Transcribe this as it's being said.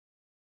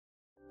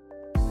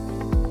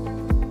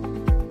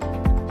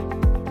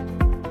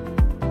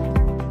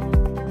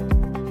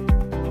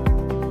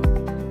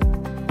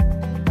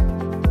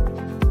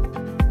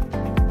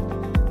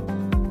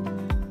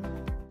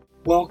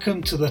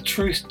Welcome to the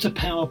Truth to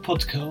Power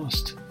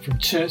podcast from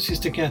Churches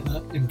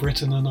Together in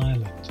Britain and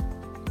Ireland.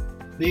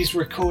 These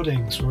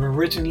recordings were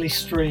originally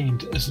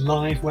streamed as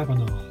live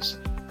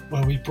webinars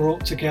where we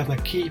brought together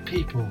key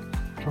people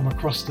from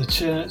across the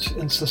church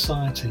and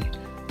society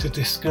to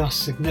discuss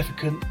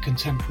significant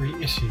contemporary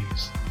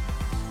issues.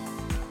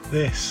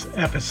 This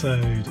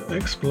episode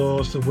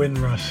explores the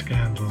Windrush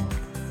scandal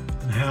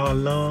and how a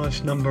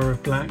large number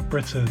of Black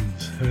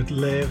Britons who had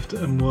lived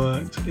and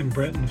worked in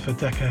Britain for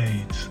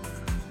decades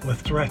were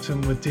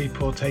threatened with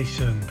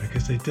deportation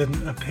because they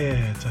didn't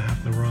appear to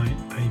have the right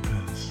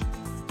papers.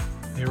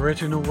 The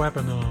original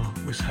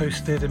webinar was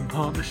hosted in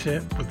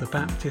partnership with the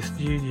Baptist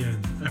Union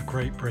of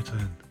Great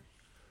Britain.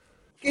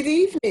 Good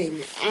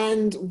evening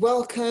and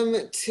welcome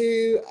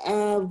to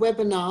a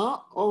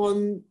webinar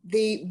on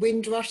the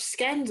Windrush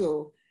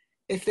scandal.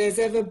 If there's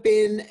ever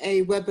been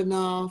a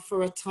webinar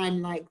for a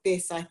time like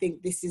this, I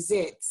think this is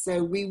it.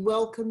 So we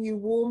welcome you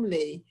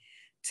warmly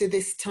to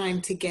this time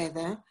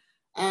together.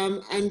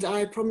 And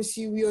I promise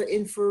you, you're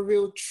in for a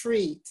real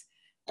treat.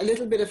 A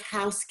little bit of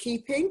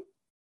housekeeping.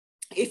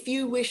 If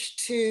you wish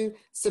to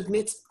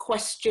submit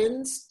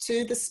questions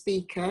to the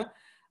speaker,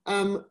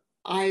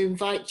 I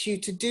invite you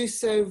to do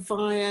so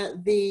via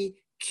the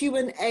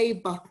Q&A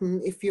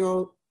button if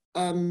you're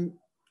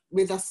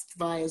with us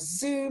via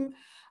Zoom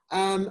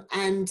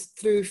and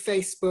through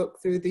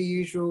Facebook, through the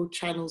usual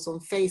channels on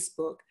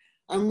Facebook.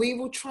 And we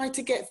will try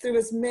to get through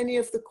as many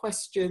of the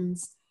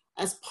questions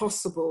as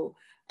possible.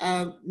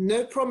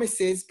 No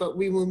promises, but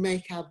we will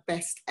make our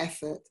best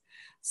effort.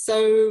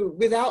 So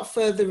without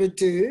further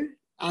ado,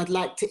 I'd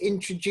like to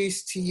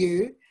introduce to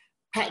you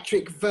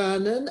Patrick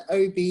Vernon,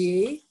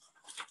 OBE,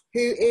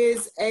 who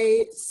is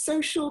a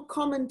social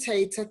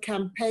commentator,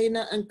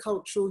 campaigner, and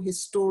cultural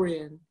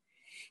historian.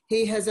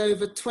 He has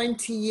over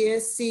 20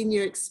 years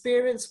senior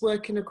experience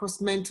working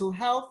across mental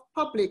health,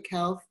 public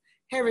health,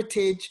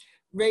 heritage,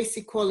 race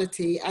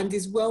equality, and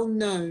is well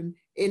known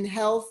in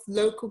health,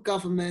 local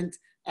government,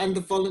 and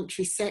the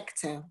voluntary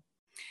sector.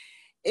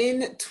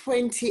 In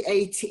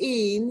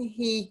 2018,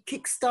 he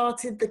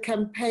kickstarted the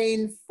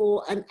campaign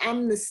for an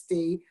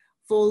amnesty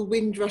for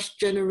Windrush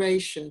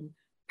generation.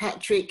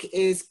 Patrick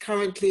is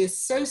currently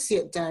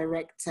Associate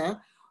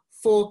Director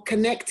for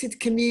Connected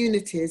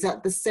Communities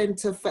at the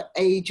Centre for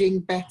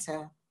Ageing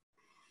Better,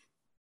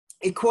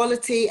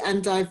 Equality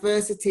and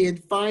Diversity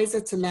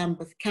Advisor to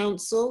Lambeth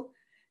Council,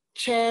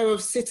 Chair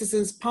of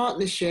Citizens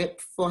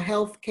Partnership for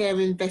Healthcare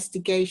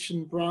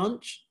Investigation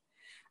Branch,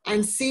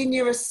 and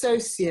Senior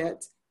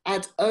Associate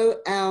at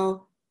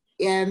OLMEC,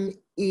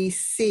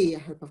 I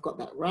hope I've got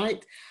that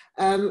right.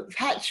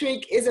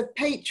 Patrick is a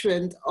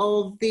patron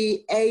of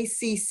the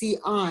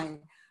ACCI,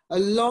 a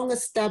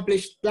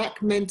long-established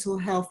Black mental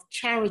health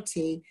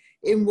charity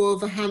in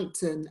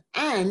Wolverhampton,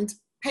 and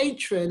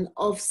patron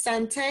of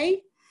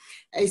Santé,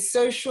 a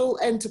social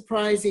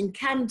enterprise in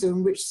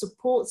Camden which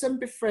supports and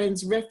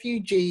befriends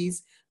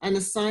refugees and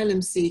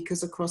asylum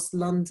seekers across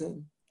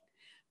London.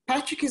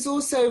 Patrick is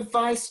also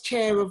Vice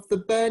Chair of the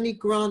Bernie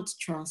Grant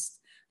Trust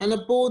and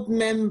a board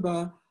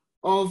member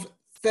of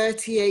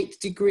 38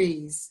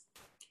 Degrees.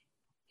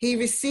 He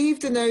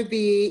received an OBE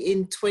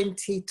in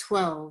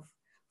 2012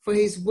 for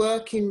his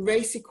work in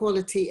race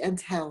equality and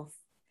health.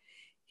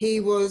 He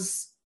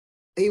was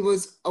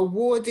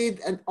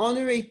awarded an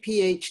honorary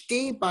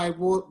PhD by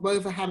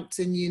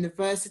Wolverhampton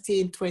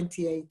University in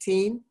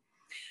 2018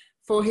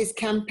 for his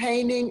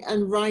campaigning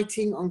and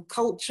writing on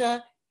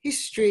culture,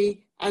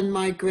 history, and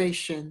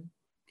migration.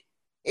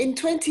 In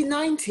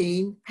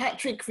 2019,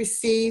 Patrick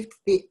received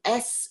the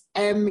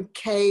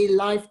SMK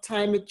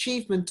Lifetime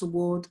Achievement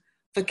Award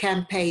for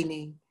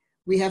campaigning.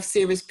 We have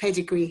serious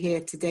pedigree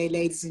here today,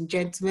 ladies and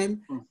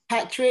gentlemen.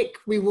 Patrick,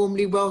 we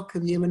warmly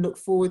welcome you and look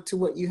forward to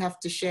what you have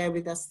to share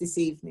with us this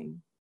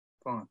evening.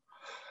 Fine.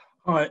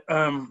 Hi,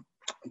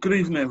 good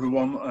evening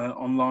everyone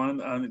online,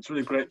 and it's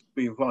really great to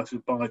be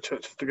invited by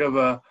Churches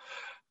Together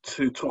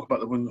to talk about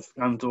the Windrush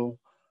scandal.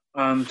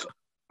 And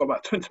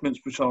about 20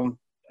 minutes which I'll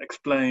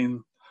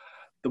explain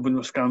the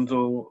Windrush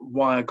scandal,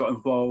 why I got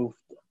involved,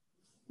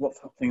 what's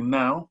happening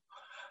now,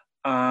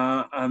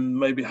 and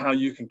maybe how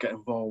you can get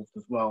involved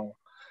as well.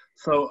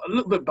 So a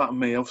little bit about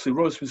me. Obviously,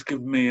 Rosemary's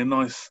given me a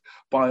nice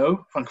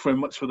bio. Thank you very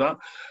much for that.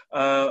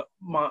 I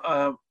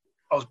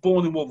was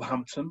born in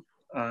Wolverhampton,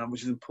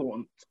 which is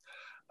important.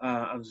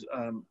 It was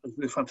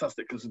really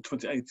fantastic because in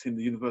 2018,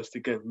 the university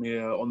gave me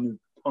an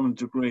honorary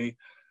degree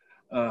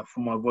for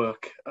my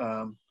work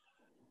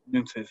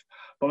communities.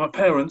 But my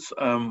parents,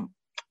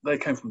 they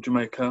came from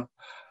Jamaica,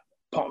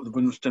 part of the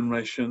Windrush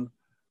generation.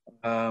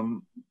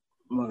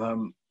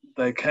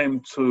 They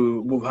came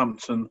to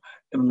Wolverhampton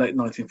in the late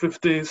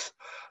 1950s,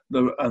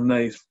 and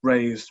they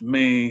raised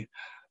me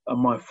and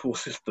my four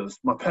sisters.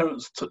 My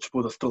parents, touch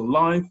wood, are still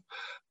alive.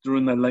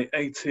 During their late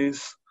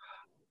 80s.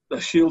 They're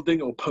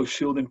shielding or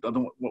post-shielding. I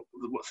don't know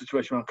what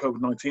situation around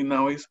COVID-19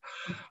 now is,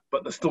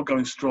 but they're still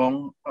going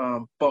strong.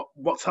 But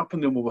what's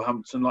happened in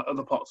Wolverhampton, like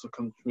other parts of the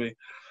country,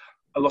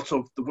 a lot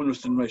of the Windrush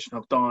generation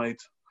have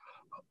died,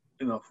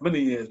 for many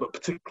years, but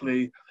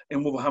particularly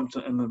in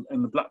Wolverhampton and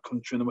in the Black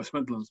Country in the West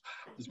Midlands,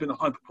 there's been a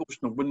high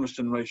proportion of Windrush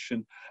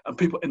generation, and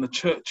people in the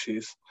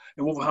churches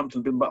in Wolverhampton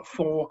have been about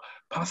 4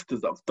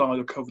 pastors that have died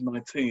of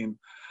COVID-19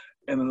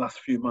 in the last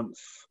few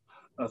months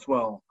as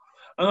well.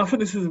 And I think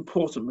this is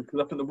important because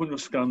I think the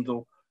Windrush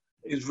scandal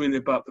is really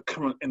about the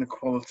current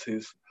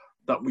inequalities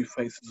that we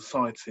face in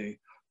society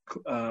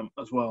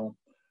as well.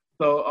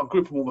 So I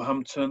grew up in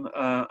Wolverhampton,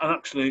 and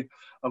actually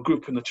I grew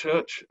up in the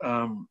church,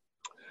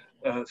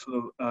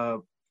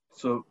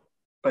 so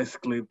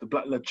basically the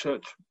Black-led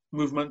church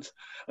movement.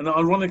 And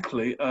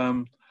ironically,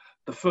 the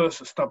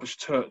first established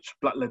church,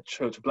 Black-led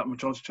church, a Black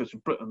majority church in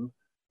Britain,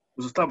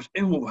 was established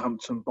in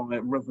Wolverhampton by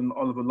Reverend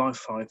Oliver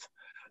Lysite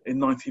in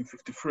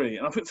 1953.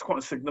 And I think it's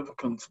quite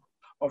significant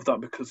of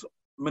that because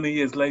many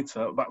years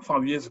later, about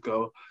 5 years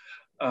ago,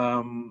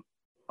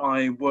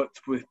 I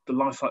worked with the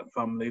Lysite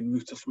family in the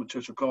New Testament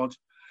Church of God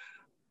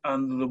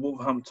and the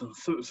Wolverhampton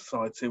Civic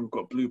Society, and we've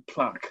got a blue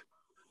plaque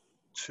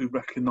to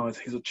recognise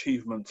his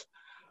achievement.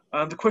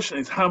 And the question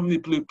is, how many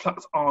blue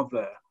plaques are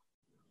there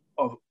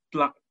of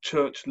Black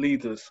church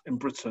leaders in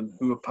Britain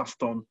who have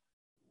passed on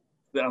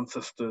their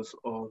ancestors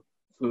or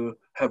to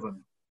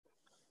heaven?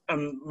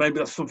 And maybe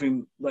that's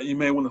something that you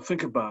may want to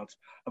think about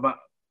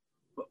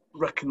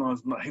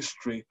recognising that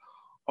history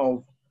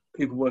of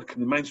people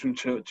working in mainstream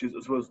churches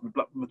as well as the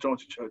Black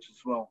majority churches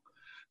as well.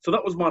 So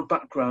that was my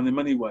background in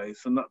many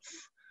ways, and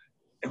that's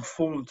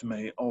informed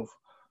me of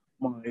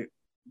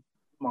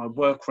my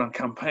work around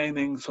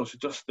campaigning, social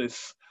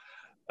justice,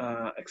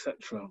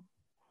 etc.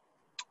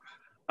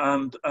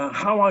 And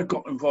how I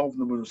got involved in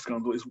the Windrush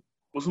scandal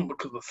wasn't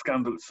because of the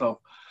scandal itself.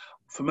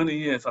 For many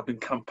years, I've been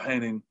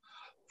campaigning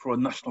for a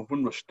National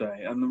Windrush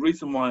Day, and the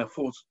reason why I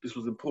thought this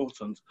was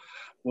important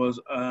was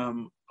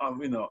I've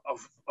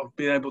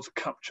been able to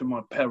capture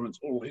my parents'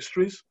 oral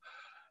histories.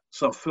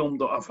 So I've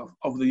filmed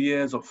over the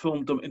years. I've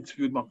filmed them,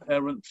 interviewed my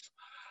parents.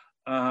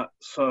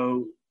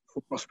 So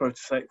for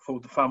prosperity's sake, for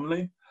the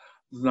family,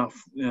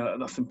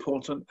 that's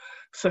important.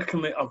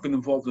 Secondly, I've been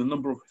involved in a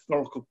number of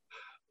historical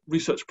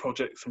research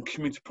projects and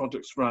community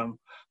projects around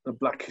the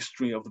Black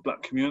history of the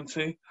Black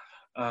community.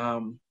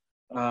 And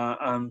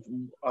I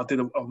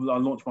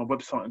launched my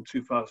website in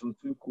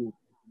 2002 called,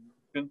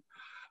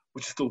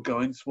 which is still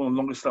going. It's one of the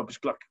longest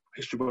established Black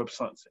history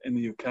websites in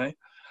the UK.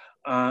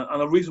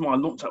 And the reason why I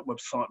launched that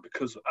website,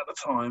 because at the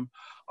time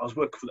I was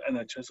working for the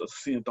NHS as a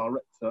senior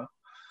director,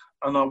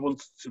 and I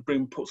wanted to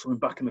put something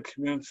back in the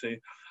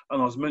community.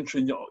 And I was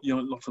mentoring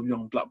lots of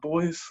young Black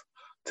boys,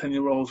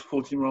 10-year-olds,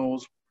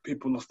 14-year-olds,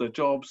 people lost their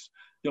jobs,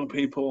 young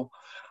people.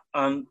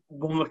 And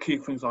one of the key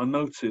things I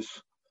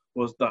noticed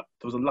was that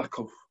there was a lack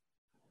of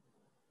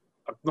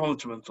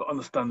acknowledgement or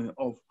understanding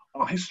of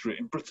our history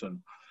in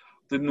Britain.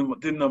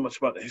 Didn't know much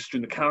about the history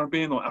in the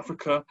Caribbean or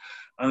Africa,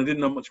 and I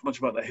didn't know much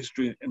about the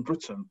history in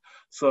Britain.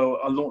 So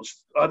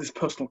I had this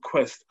personal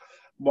quest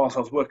whilst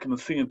I was working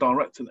as senior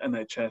director at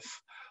NHS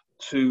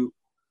to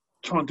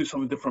try and do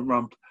something different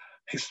around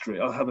history.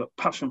 I had a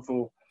passion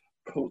for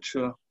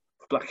culture,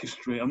 for Black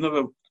history. I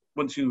never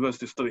went to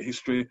university to study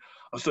history.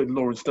 I studied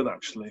law instead,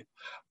 actually.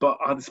 But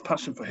I had this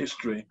passion for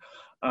history.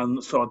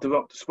 And so I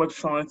developed this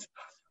website.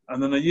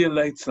 And then a year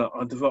later,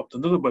 I developed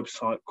another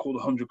website called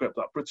 100 Great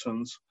Black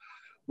Britons,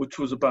 which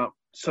was about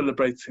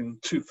celebrating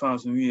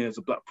 2,000 years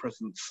of Black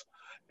presence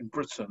in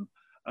Britain.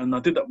 And I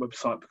did that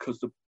website because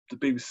the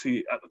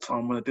BBC at the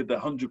time, when they did their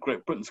 100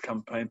 Great Britons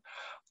campaign,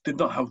 did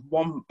not have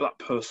one Black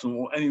person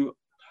or any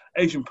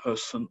Asian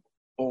person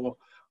or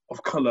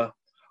of colour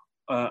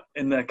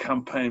in their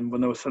campaign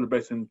when they were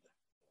celebrating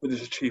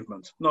British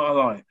achievements. Not a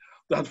lie.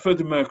 They had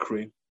Freddie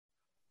Mercury,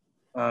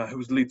 who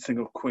was the lead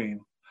singer of Queen.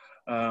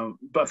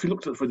 But if you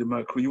looked at Freddie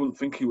Mercury, you wouldn't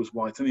think he was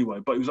white anyway,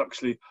 but he was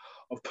actually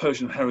of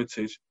Persian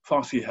heritage,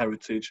 Farsi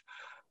heritage,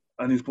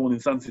 and he was born in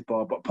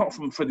Zanzibar. But apart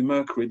from Freddie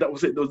Mercury, that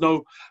was it. There was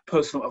no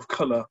person of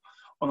colour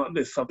on that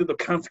list. So I did a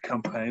counter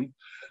campaign,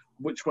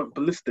 which went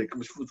ballistic,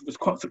 which was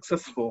quite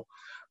successful.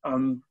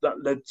 And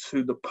that led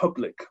to the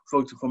public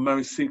voting for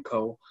Mary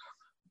Seacole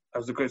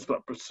as the greatest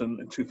Black Briton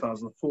in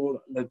 2004.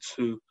 That led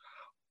to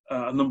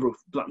a number of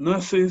Black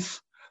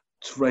nurses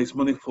to raise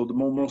money for the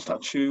Memorial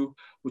statue,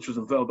 which was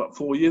unveiled about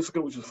 4 years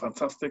ago, which was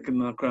fantastic in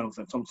the grounds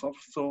of St Thomas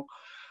Hospital.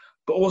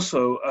 But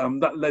also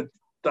that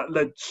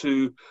led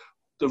to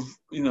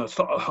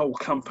start a whole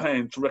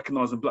campaign to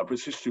recognise that Black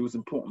British history was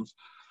important.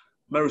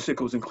 Mary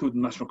Seacole was included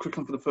in national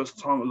curriculum for the first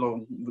time,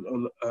 along with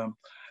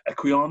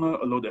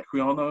Lord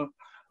Equiano.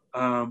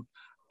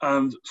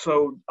 And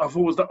so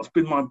that's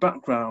been my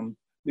background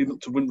leading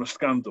up to Windrush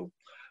scandal.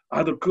 I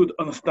had a good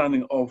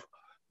understanding of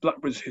Black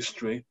British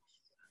history,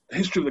 the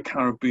history of the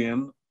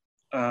Caribbean,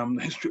 the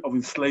history of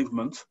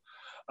enslavement.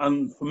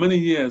 And for many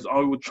years, I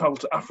would travel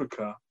to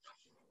Africa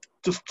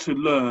just to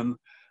learn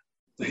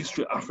the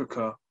history of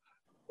Africa.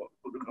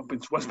 I've been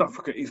to West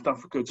Africa, East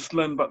Africa, just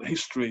learn about the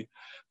history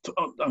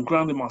and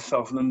grounding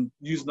myself, and then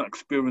using that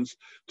experience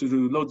to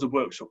do loads of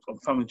workshops on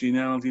family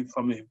genealogy,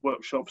 family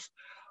workshops.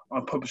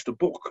 I published a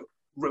book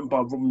written by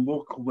Robin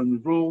Wood called When We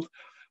Ruled,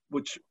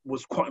 which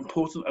was quite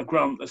important,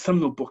 a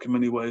seminal book in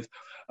many ways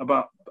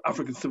about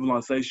African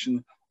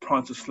civilization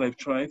prior to slave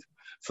trade.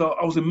 So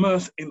I was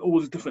immersed in all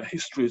the different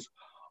histories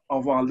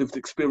of our lived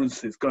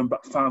experiences going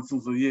back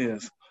thousands of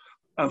years.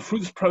 And through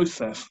this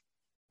process,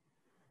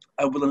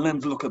 with a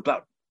lens look at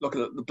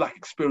the black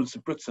experience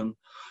in Britain,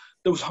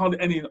 there was hardly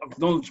any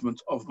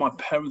acknowledgement of my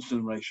parents'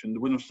 generation, the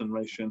Windrush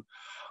generation.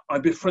 I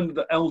befriended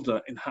the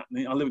elder in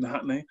Hackney. I live in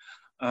Hackney.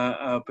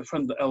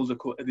 Befriended the elder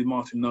called Eddie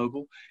Martin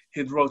Noble.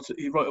 He wrote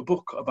a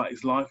book about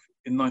his life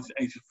in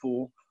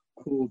 1984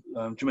 called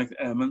Jamaican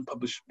Airman,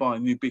 published by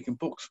New Beacon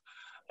Books.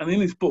 And in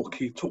his book,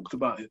 he talked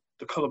about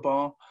the colour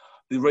bar,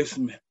 the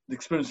racism, the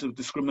experience of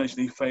discrimination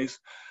he faced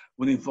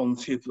when he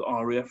volunteered for the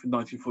RAF in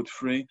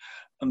 1943,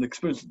 and the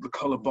experience of the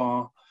colour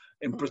bar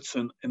in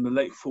Britain in the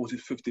late 40s,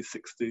 50s,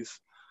 60s,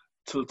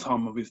 till the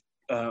time of his,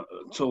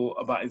 till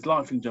about his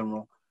life in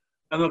general.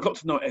 And I got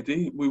to know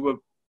Eddie. We were,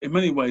 in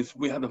many ways,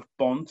 we had a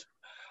bond.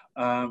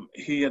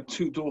 He had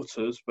 2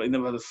 daughters, but he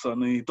never had a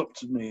son. And he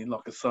adopted me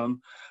like a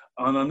son.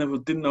 And I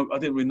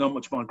didn't really know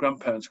much of my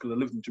grandparents because I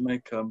lived in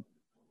Jamaica.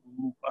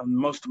 And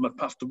most of them had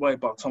passed away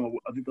by the time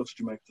I did go to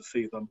Jamaica to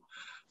see them.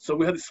 So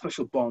we had this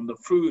special bond. And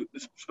through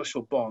this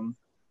special bond,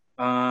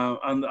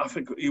 and I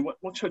think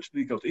what church did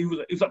he go to? He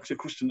was actually a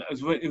Christian.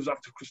 He was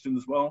active Christian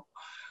as well.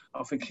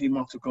 I think he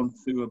might have gone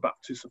to a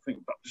Baptist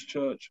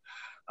church.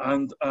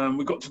 And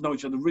we got to know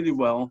each other really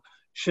well,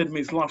 shared me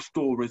his life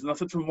stories. And I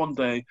said to him one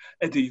day,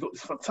 Eddie, you've got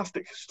this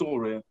fantastic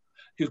story.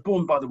 He was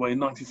born, by the way, in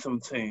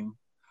 1917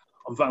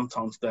 on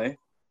Valentine's Day.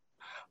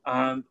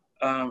 And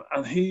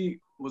he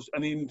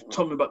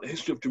told me about the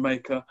history of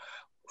Jamaica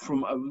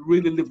from a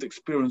really lived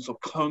experience of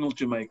colonial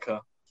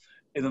Jamaica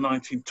in the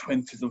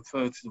 1920s and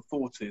 30s and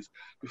 40s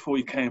before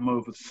he came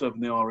over to serve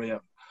in the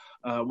RAF.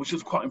 Which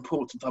is quite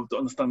important to have to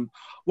understand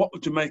what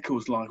Jamaica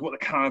was like, what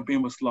the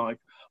Caribbean was like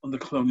under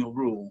colonial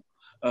rule,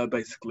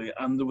 basically.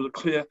 And there was a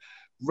clear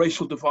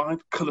racial divide,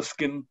 colour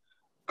skin,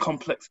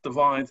 complex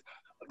divide,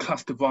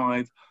 class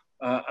divide,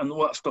 and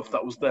all that stuff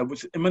that was there,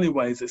 which in many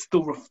ways it's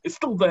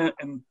still there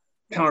in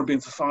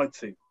Caribbean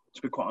society,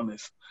 to be quite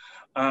honest.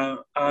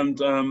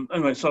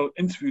 Anyway, so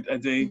interviewed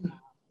Eddie,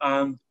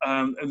 and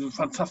it was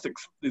fantastic,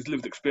 his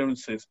lived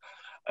experiences.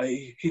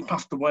 He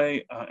passed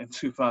away in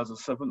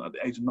 2007 at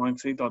the age of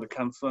 90, died of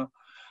cancer.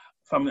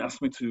 Family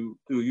asked me to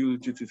do a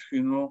eulogy at his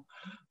funeral,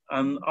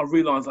 and I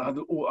realised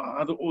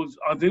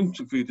I'd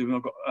interviewed him. I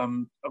got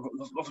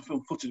lots of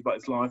film footage about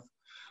his life,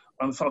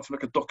 and I decided to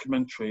make a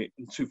documentary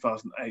in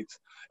 2008.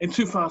 In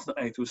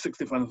 2008, it was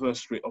 60th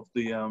anniversary of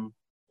the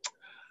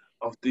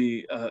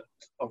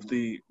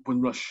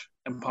Windrush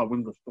Empire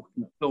Windrush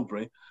document,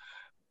 Bilberry.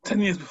 10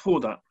 years before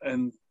that,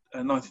 in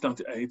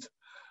 1998.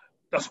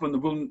 That's when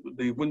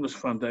the Windrush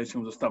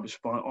Foundation was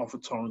established by Arthur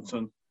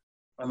Torrington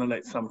and the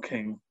late Sam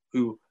King,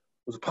 who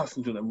was a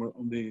passenger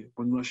on the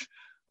Windrush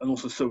and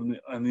also served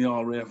in the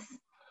RAF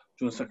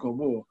during the Second World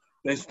War.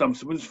 They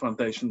established the Windrush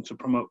Foundation to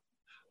promote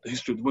the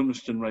history of the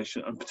Windrush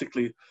generation and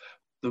particularly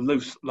the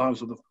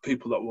lives of the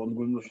people that were on the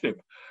Windrush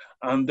ship.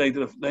 And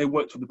they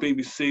worked with the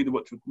BBC, they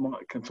worked with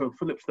Mike and Trevor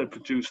Phillips. They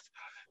produced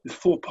this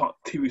 4-part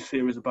TV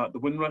series about the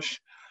Windrush,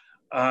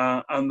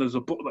 and there's a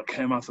book that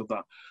came out of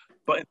that.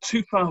 But in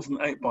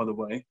 2008, by the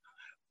way,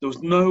 there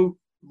was no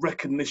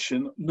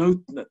recognition, no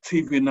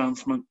TV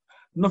announcement,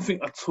 nothing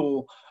at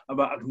all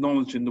about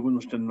acknowledging the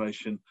Windrush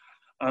generation.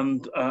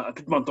 And I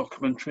did my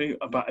documentary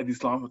about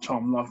Eddie's life, A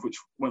Charmed Life, which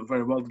went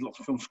very well. Did lots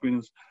of film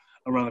screenings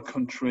around the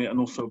country and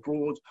also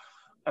abroad.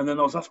 And then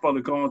I was asked by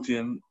The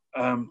Guardian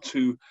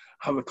to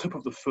have a clip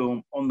of the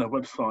film on their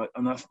website.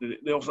 And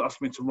they also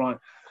asked me to write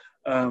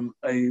an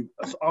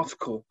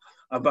article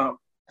about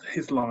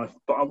his life.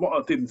 But what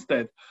I did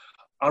instead,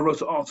 I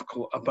wrote an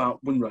article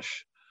about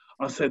Windrush.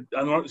 I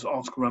wrote this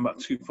article around about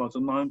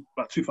 2009,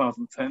 about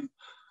 2010.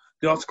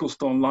 The article's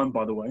still online,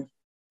 by the way.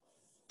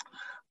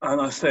 And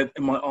I said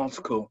in my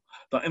article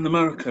that in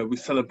America, we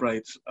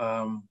celebrate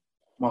Martin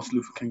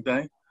Luther King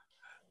Day.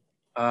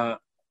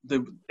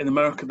 In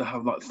America, they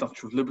have like the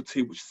Statue of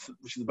Liberty, which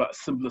is about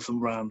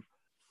symbolism around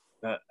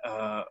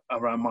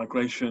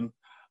migration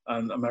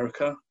and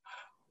America.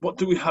 What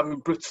do we have in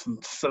Britain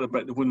to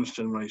celebrate the Windrush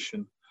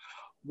generation?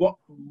 What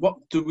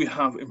do we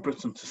have in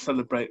Britain to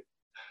celebrate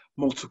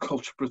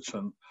multicultural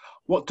Britain?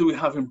 What do we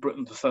have in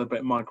Britain to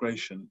celebrate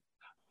migration?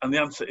 And the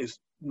answer is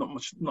not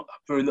much, not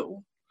very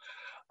little.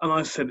 And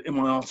I said in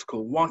my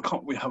article, why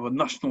can't we have a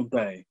national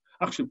day,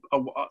 actually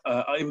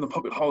even a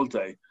public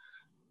holiday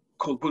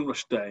called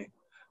Windrush Day,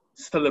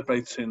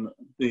 celebrating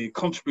the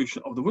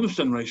contribution of the Windrush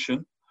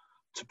generation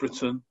to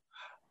Britain,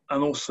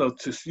 and also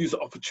to use the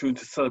opportunity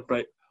to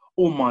celebrate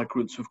all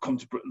migrants who've come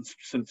to Britain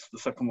since the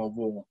Second World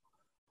War.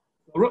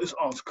 I wrote this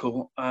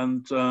article,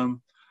 and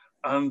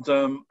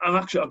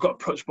actually I got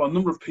approached by a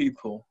number of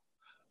people,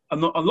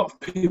 and a lot of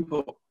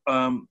people,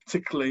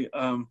 particularly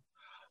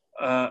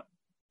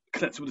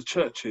connected with the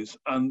churches,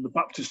 and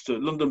the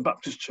London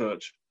Baptist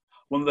Church.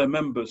 One of their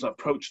members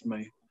approached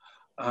me,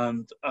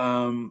 and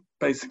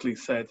basically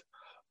said,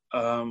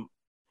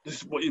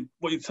 "This is what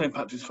you're saying,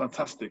 Patrick, is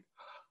fantastic.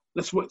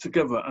 Let's work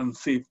together and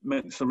see if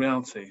it's a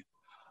reality."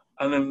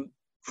 And then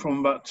from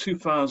about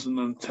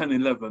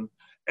 2010-11,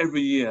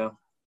 every year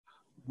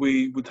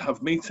we would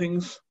have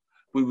meetings.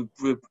 We would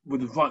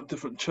invite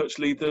different church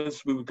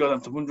leaders. We would go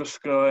down to Windrush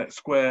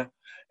Square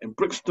in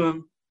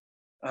Brixton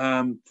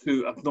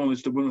to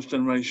acknowledge the Windrush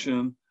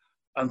generation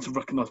and to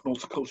recognise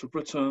multicultural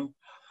Britain.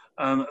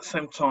 And at the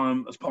same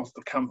time, as part of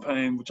the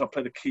campaign, which I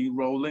played a key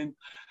role in,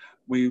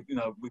 we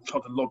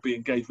tried to lobby,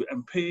 engage with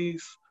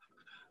MPs.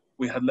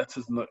 We had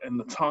letters in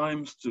the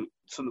Times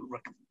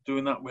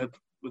doing that. We had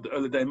with the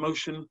early day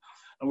motion,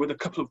 and we had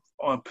a couple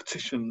of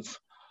petitions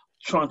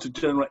trying to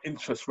generate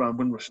interest around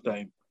Windrush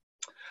Day.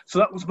 So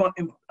that was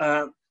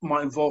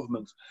my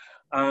involvement.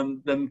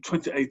 And then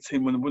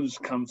 2018, when the Windrush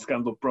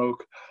scandal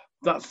broke,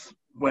 that's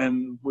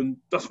when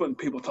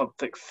people started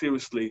to take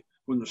seriously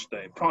Windrush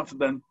Day. Prior to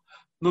then,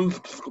 none of the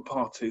political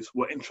parties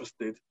were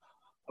interested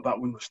about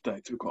Windrush Day,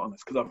 to be quite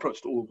honest, because I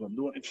approached all of them.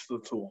 They weren't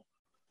interested at all,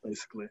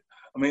 basically.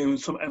 I mean,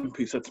 some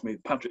MP said to me,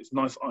 "Patrick, it's a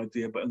nice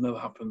idea, but it'll never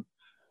happen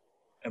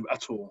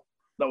at all."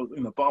 That was,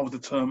 but I was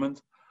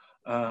determined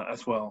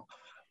as well.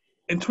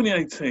 In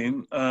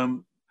 2018,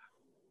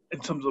 in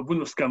terms of the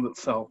Windrush scandal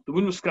itself, the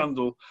Windrush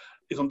scandal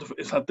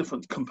it's had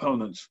different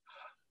components.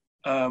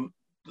 The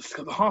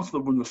heart of the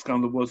Windrush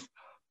scandal was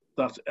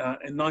that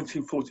in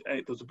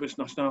 1948 there was a British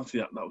Nationality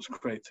Act that was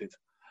created,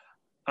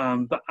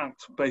 and that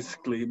act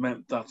basically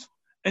meant that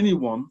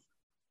anyone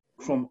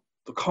from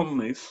the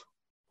colonies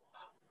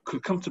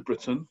could come to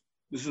Britain.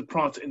 This is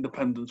prior to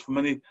independence for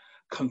many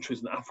countries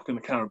in Africa and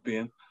the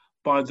Caribbean.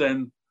 By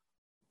then,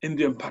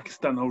 India and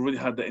Pakistan already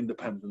had their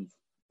independence,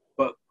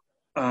 but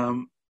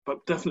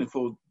definitely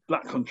for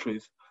black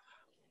countries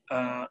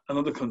and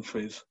other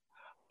countries,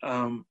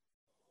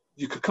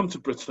 you could come to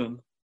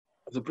Britain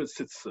as a British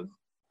citizen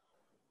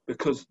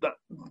because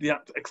the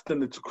act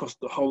extended across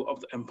the whole of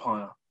the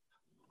empire,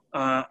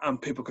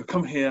 and people could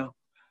come here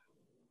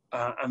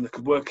and they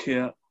could work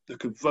here, they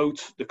could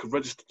vote, they could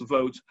register to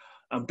vote,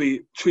 and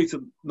be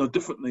treated no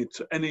differently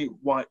to any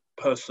white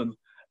person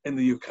in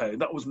the UK.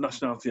 That was the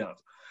Nationality Act.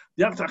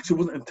 The act actually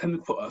wasn't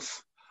intended for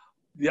us.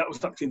 The act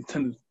was actually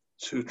intended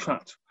to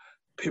attract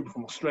people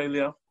from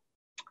Australia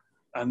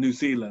and New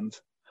Zealand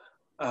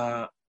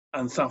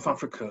and South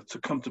Africa to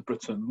come to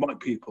Britain, white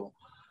people,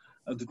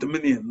 the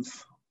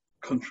Dominions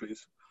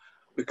countries,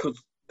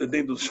 because they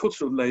needed a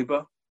shortage of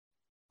labour,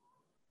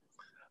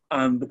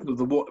 and because of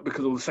the war,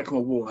 because of the Second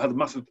World War, had a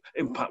massive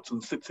impact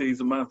on cities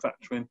and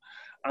manufacturing,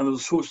 and there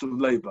was a shortage of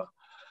labour.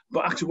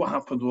 But actually what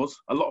happened was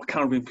a lot of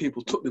Caribbean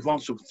people took the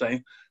advantage of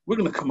saying, we're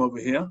going to come over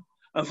here.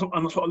 And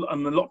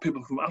a lot of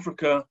people from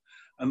Africa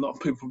and a lot of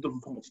people from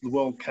different parts of the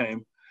world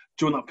came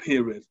during that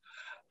period.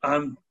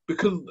 And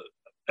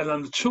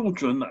the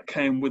children that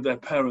came with their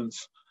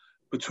parents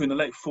between the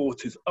late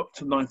 40s up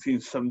to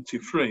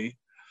 1973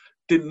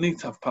 didn't need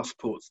to have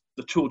passports,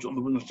 the children of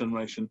the Windrush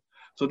generation.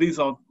 So these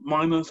are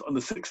minors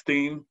under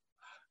 16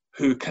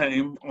 who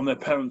came on their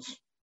parents'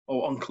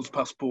 or uncle's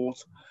passport,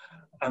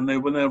 and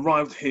when they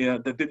arrived here,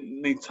 they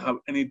didn't need to have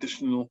any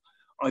additional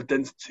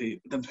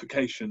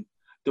identification.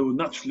 They would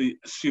naturally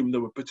assume they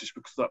were British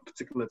because of that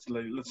particular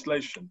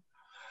legislation.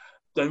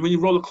 Then when you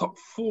roll the clock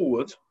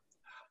forward,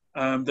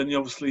 then you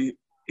obviously,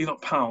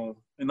 Enoch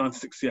Powell in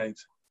 1968,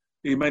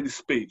 he made his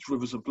speech,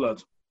 Rivers of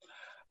Blood.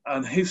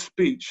 And his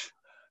speech,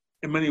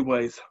 in many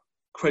ways,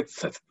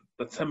 set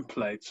the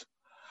template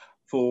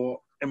for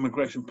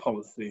immigration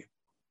policy,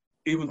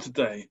 even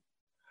today.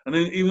 And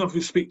then, even if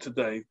we speak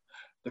today,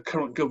 the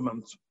current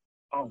government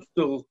are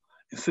still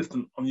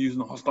insistent on using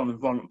a hostile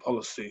environment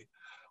policy,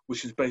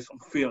 which is based on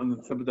fear and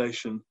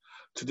intimidation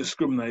to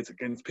discriminate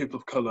against people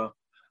of colour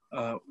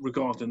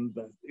regarding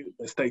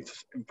their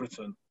status in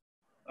Britain.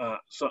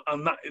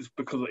 And that is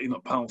because of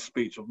Enoch Powell's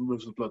speech of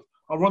Rivers of Blood.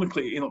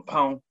 Ironically, Enoch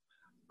Powell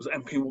was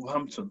MP in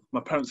Wolverhampton. My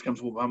parents came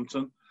to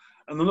Wolverhampton.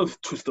 And another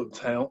twist of the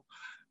tale,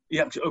 he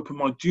actually opened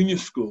my junior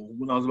school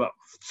when I was about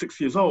 6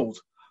 years old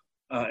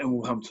in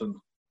Wolverhampton.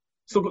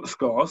 Still got the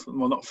scars,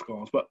 well, not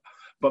scars,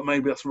 but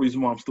maybe that's the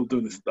reason why I'm still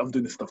doing this. I'm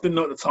doing this stuff. Didn't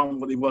know at the time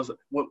what he was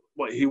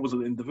as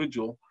an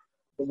individual,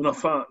 but when I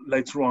found out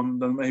later on,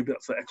 then maybe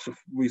that's an extra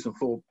reason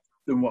for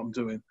doing what I'm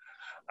doing.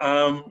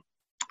 And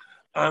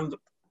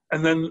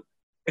then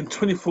in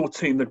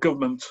 2014, the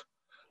government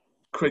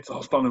created a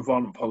hostile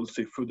environment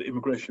policy through the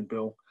immigration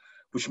bill,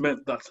 which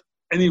meant that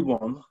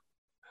anyone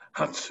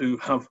had to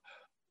have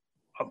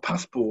a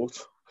passport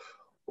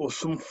or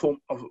some form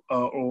of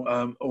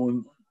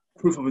or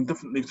proof of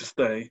indefinite leave to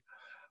stay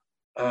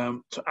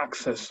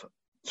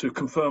to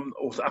confirm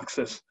or to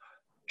access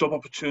job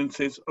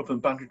opportunities, open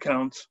bank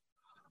accounts,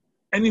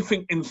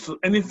 anything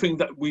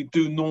that we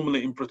do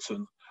normally in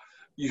Britain.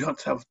 You had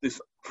to have this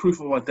proof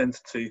of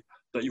identity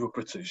that you were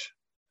British.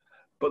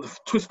 But the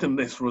twist in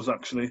this was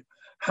actually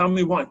how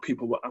many white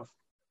people were asked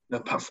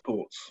their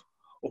passports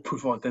or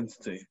proof of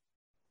identity?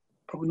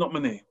 Probably not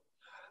many.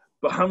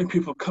 But how many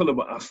people of colour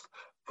were asked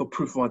for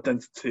proof of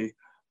identity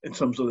in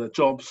terms of their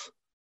jobs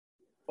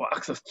or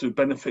access to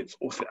benefits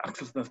or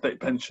access to their state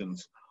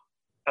pensions?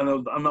 And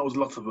that was a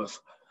lot of us.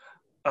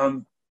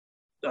 And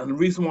the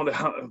reason why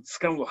the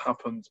scandal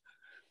happened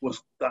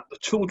was that the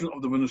children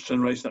of the Windrush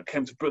generation that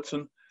came to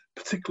Britain,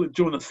 particularly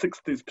during the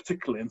 60s,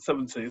 particularly and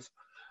 70s,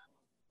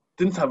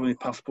 didn't have any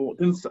passport,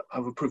 didn't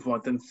have a proof of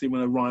identity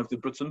when they arrived in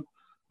Britain.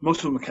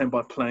 Most of them came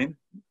by plane.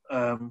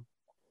 And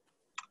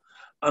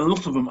a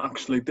lot of them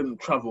actually didn't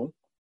travel,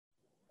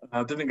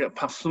 didn't get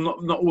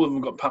passports. Not all of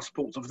them got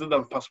passports. If they didn't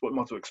have a passport, it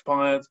might have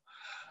expired.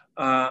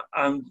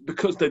 And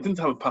because they didn't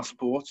have a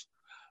passport,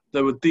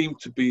 they were deemed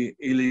to be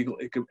illegal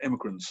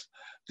immigrants,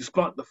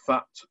 despite the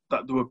fact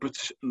that they were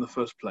British in the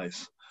first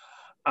place.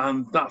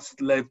 And that's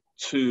led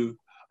to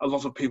a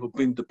lot of people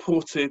being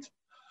deported.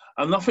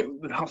 And I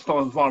think the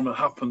hostile environment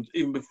happened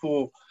even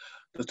before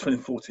the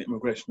 2014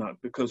 Immigration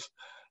Act, because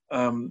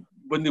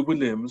Wendy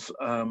Williams,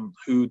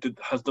 who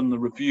has done the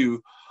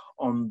review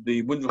on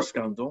the Windrush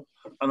scandal,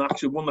 and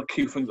actually one of the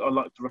key things I'd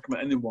like to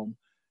recommend anyone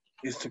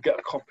is to get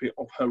a copy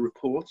of her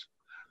report,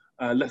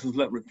 Lessons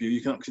Learned Review.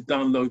 You can actually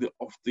download it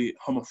off the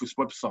Home Office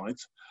website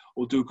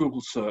or do a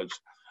Google search,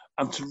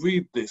 and to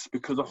read this,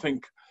 because I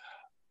think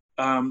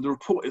the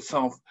report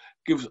itself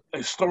gives a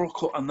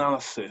historical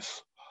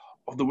analysis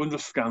of the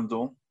Windrush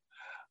scandal,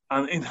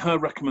 and in her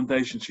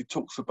recommendation she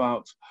talks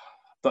about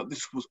that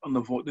this was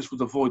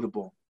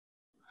avoidable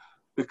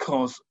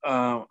because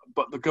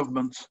but the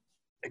government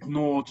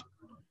ignored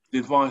the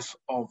advice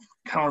of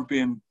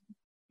Caribbean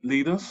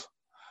leaders.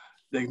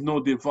 They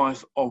ignored the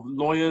advice of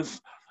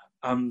lawyers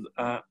and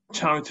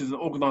charities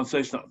and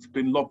organisations that's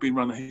been lobbying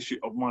around the issue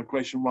of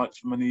migration rights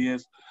for many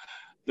years.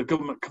 The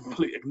government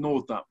completely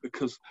ignored that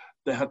because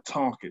they had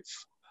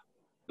targets.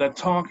 They had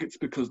targets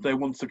because they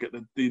wanted to get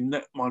the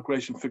net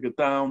migration figure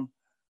down.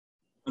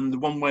 And the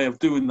one way of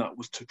doing that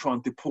was to try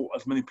and deport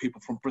as many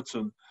people from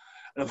Britain.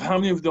 And how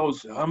many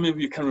of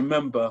you can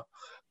remember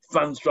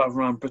vans driving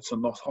around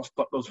Britain,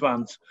 those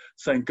vans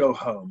saying, go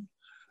home?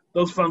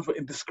 Those vans were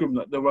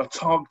indiscriminate. They were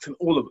targeting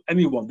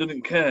anyone,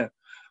 didn't care.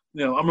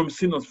 You know, I remember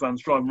seeing those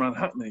vans driving around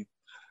Hackney.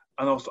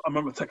 And I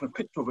remember taking a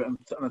picture of it and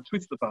I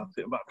tweeted about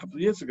it about a couple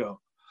of years ago,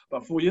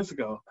 about 4 years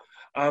ago.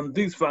 And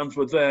these vans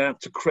were there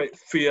to create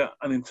fear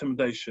and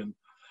intimidation.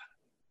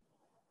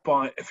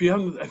 If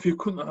you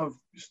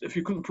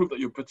couldn't prove that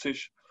you're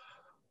British,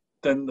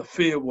 then the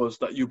fear was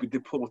that you'd be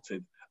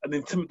deported. And the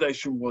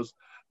intimidation was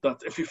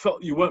that if you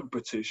felt you weren't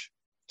British,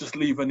 just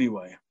leave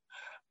anyway.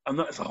 And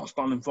that is a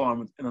hostile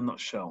environment in a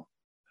nutshell.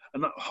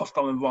 And that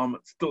hostile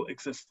environment still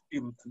exists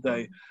even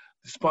today,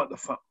 despite the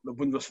fact the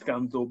Windrush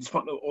scandal,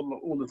 despite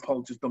all the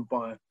apologies done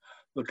by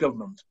the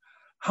government.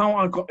 How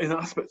I got in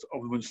aspects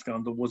of the Windrush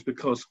scandal was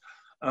because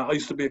I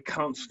used to be a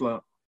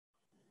councillor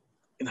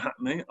in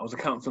Hackney. I was a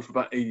councillor for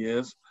about 8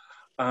 years.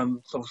 And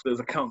so obviously as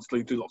a councillor,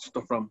 you do lots of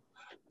stuff around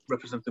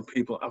representing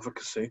people,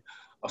 advocacy.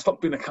 I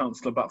stopped being a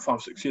councillor about 5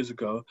 or 6 years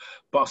ago,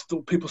 but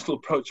people still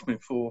approach me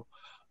for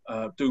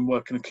doing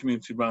work in the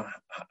community around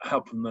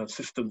helping their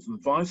assistance and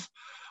advice.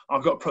 I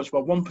got approached by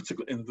one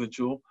particular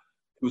individual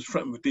who was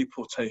threatened with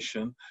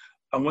deportation.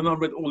 And when I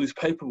read all his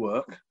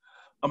paperwork,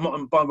 by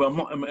the way, I'm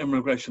not an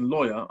immigration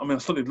lawyer. I mean, I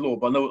studied law,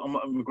 but I know I'm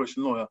not an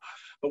immigration lawyer.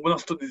 But when I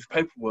studied his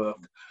paperwork,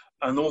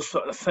 and also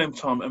at the same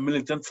time,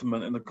 Emily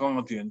Gentleman in The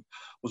Guardian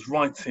was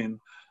writing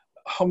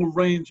a whole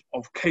range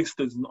of case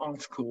studies and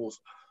articles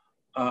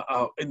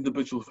of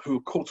individuals who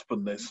were caught up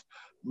in this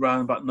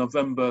around about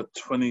November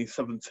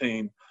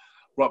 2017,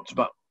 right up to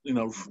about,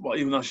 well,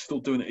 even now she's still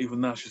doing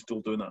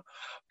it,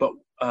 But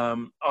I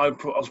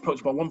was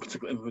approached by one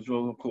particular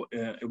individual called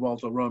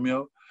Iwaldo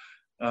Romeo.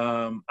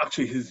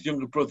 Actually, his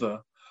younger brother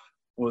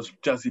was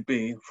Jazzy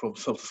B from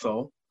Soul to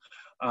Soul.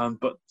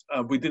 But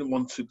we didn't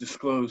want to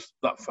disclose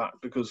that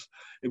fact because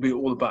it'd be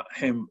all about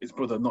him, his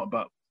brother, not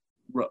about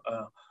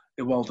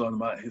Iwaldo and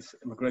about his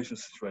immigration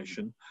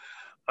situation.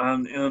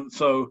 And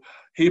so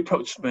he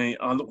approached me,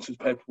 I looked at his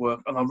paperwork,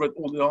 and I read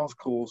all the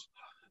articles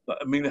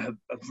that Amelia had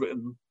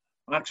written.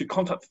 I actually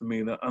contacted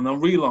Amelia, and I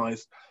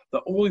realised that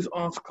all these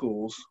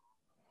articles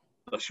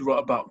that she wrote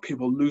about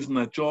people losing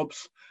their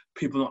jobs,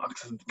 people not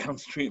accessing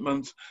cancer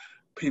treatment,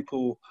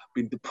 people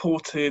being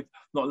deported,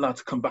 not allowed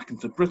to come back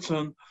into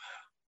Britain,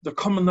 the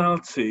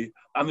commonality,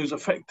 and it was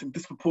affecting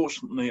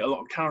disproportionately a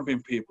lot of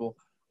Caribbean people,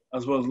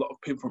 as well as a lot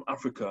of people from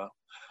Africa.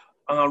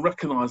 And I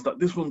recognised that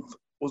this one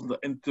wasn't an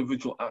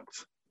individual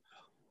act.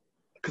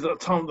 Because at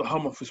the time, the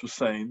Home Office was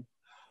saying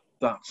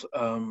that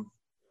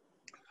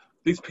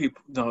these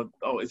people,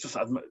 it's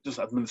just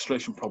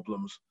administration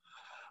problems.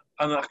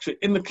 And actually,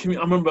 in the community,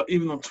 I remember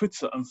even on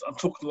Twitter, and I'm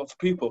talking to lots of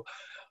people,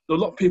 there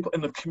were a lot of people in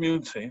the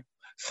community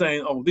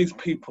saying, oh, these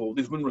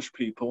Windrush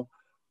people,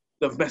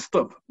 they've messed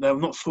up. They have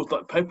not sorted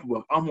out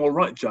paperwork. I'm all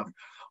right, Jack.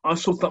 I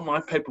sorted out my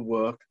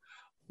paperwork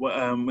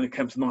when it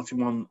came to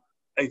 91,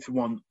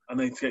 81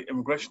 and 88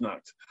 Immigration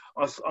Act.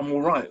 I'm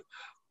all right.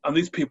 And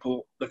these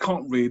people, they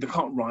can't read, they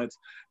can't write.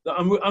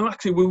 And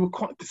actually, we were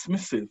quite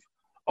dismissive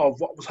of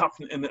what was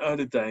happening in the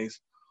early days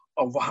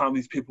of how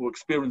these people were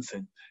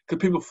experiencing.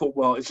 Because people thought,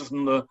 well, it's just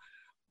another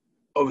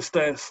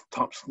overstayers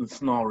type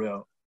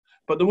scenario.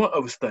 But they weren't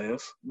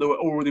overstayers. They were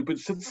already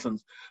British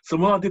citizens. So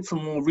when I did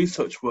some more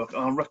research work,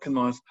 I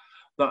recognised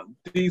that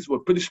these were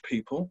British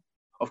people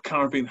of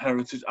Caribbean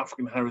heritage,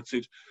 African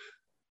heritage,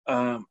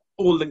 all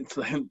linked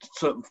to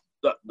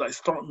that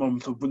historic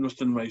moment of Windrush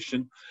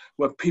generation,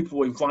 where people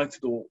were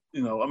invited, or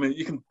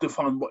you can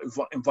define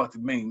what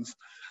invited means,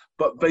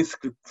 But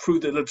basically,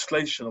 through the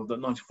legislation of the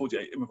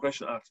 1948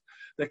 Immigration Act,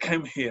 they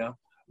came here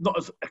not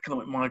as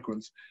economic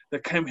migrants, they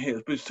came here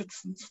as British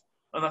citizens.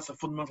 And that's a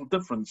fundamental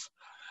difference.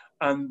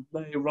 And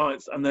their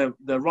rights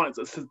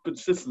as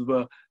British citizens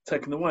were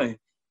taken away,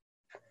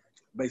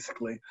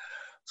 basically.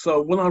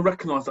 So when I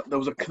recognised that there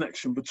was a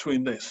connection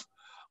between this,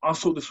 I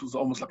saw this was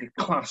almost like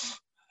a class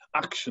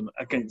action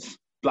against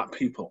black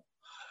people.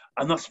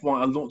 And that's why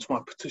I launched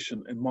my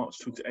petition in March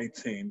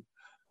 2018.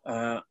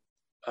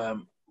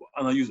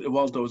 And I used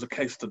Iwaldo as a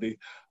case study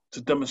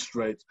to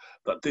demonstrate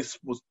that this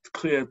was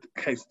clear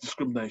case of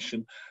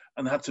discrimination,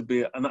 and had to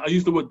be. And I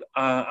used the word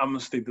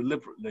amnesty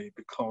deliberately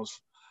because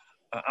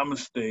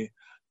amnesty,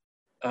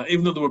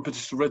 even though they were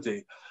British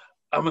already,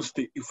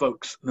 amnesty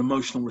evokes an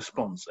emotional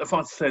response. If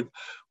I said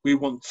we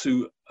want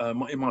to,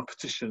 in my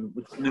petition,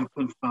 with nearly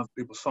 200,000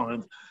 people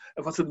signed,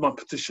 if I said in my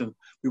petition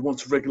we want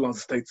to regulise the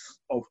status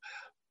of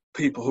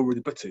people who are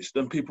already British,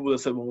 then people would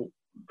have said, well,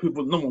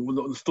 no one would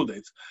have understood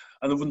it,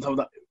 and it wouldn't have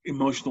that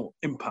emotional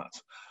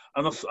impact.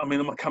 And that's, I mean,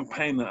 I'm a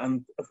campaigner,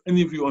 and if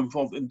any of you are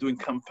involved in doing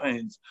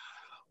campaigns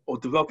or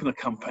developing a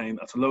campaign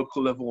at a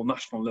local level or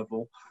national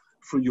level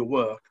through your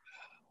work,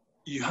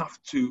 you have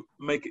to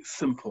make it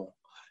simple.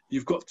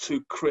 You've got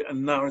to create a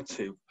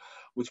narrative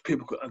which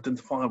people could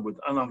identify with.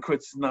 And I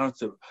created a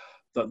narrative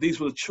that these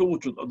were the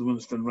children of the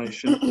women's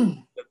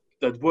generation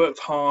that worked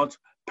hard,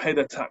 paid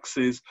their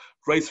taxes,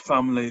 raised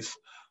families,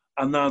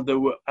 and now they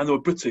were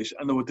British,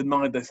 and they were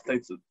denied their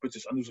status as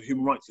British, and it was a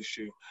human rights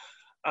issue.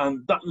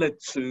 And that led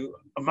to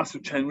a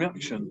massive chain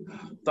reaction.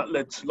 That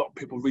led to a lot of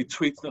people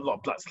retweeting, a lot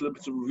of black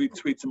celebrities were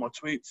retweeting my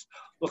tweets,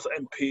 lots of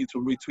MPs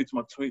were retweeting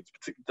my tweets,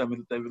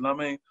 particularly David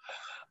Lammy.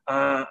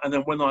 And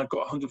then when I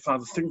got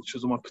 100,000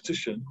 signatures on my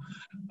petition,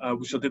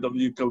 which I did on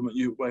the government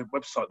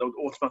website, that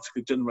would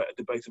automatically generate a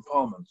debate in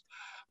Parliament.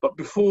 But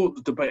before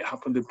the debate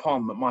happened in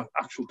Parliament, my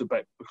actual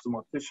debate because of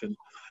my petition,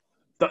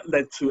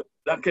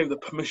 that gave the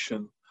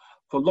permission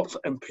for lots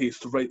of MPs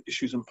to raise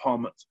issues in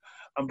Parliament.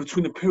 And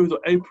between the period of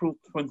April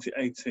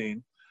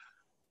 2018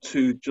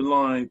 to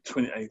July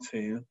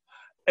 2018,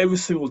 every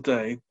single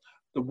day,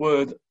 the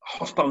word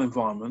hostile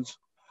environment,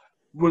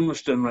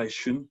 Windrush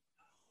generation,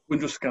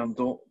 Windrush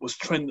scandal was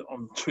trending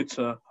on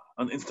Twitter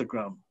and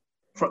Instagram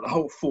for the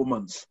whole 4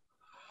 months.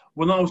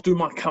 When I was doing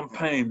my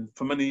campaign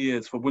for many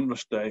years for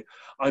Windrush Day,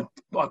 I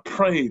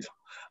prayed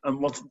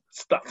and wanted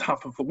that to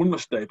happen for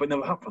Windrush Day, but it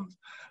never happened.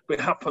 But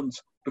it happened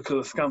because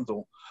of the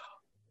scandal.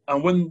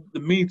 And when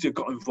the media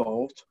got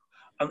involved,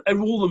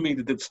 and all the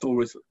media did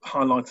stories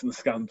highlighting the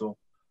scandal,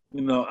 you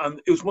know, and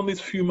it was one of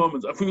these few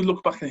moments. If we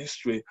look back in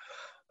history,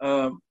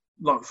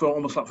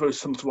 almost very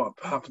similar to what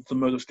happened to the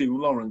murder of Stephen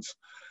Lawrence,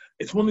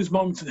 it's one of these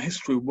moments in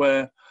history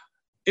where,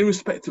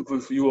 irrespective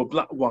of if you were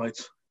black,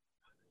 white,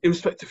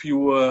 irrespective if you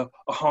were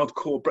a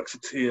hardcore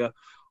Brexiteer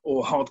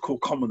or a hardcore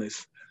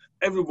communist,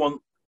 everyone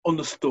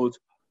understood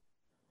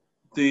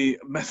the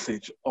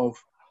message of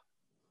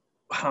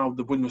how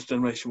the Windrush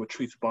generation were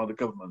treated by the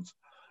government.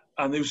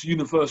 And it was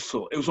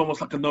universal. It was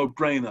almost like a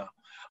no-brainer.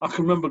 I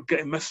can remember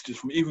getting messages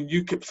from even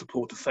UKIP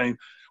supporters saying,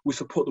 we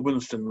support the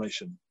Windrush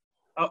generation.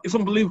 It's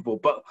unbelievable,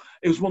 but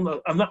it was one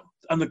that,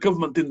 and the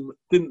government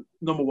didn't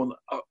number one,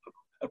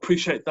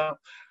 appreciate that,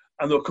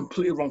 and they were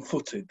completely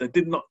wrong-footed. They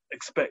did not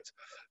expect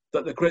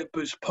that the great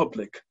British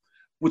public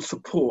would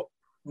support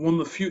one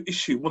of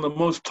the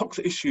most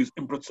toxic issues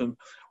in Britain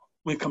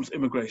when it comes to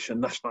immigration,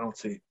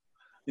 nationality.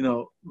 You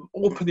know,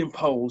 all opinion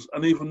polls,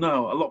 and even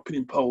now, a lot of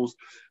opinion polls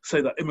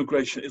say that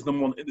immigration is the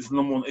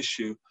number one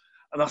issue,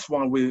 and that's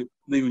why we're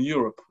leaving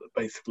Europe,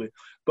 basically.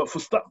 But for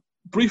that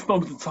brief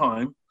moment in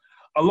time,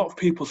 a lot of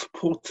people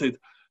supported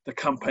the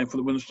campaign for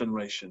the Windrush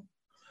generation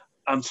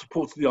and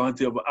supported the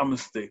idea of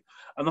amnesty.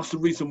 And that's the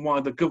reason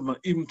why the government,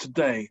 even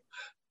today,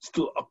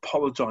 still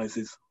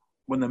apologises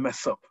when they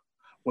mess up,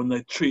 when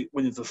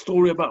there's a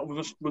story about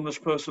a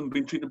Windrush person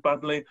being treated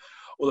badly,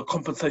 or the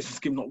compensation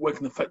scheme not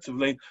working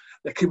effectively,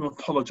 they keep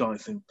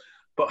apologising.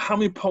 But how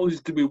many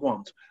apologies do we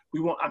want? We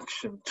want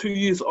action. 2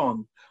 years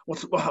on,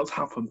 what has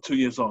happened 2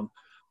 years on?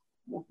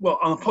 Well,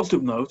 on a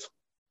positive note,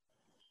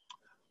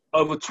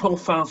 over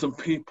 12,000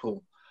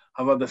 people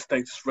have had their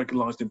status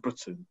regularised in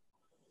Britain.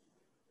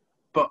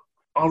 But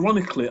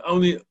ironically,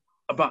 only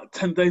about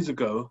 10 days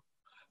ago,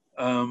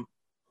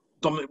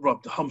 Dominic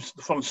Raab,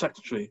 the Foreign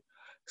Secretary,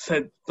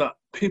 said that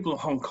people in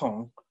Hong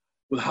Kong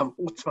will have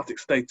automatic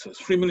status.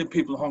 3 million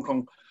people in Hong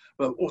Kong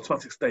will have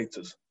automatic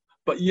status.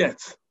 But yet,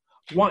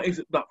 why is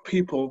it that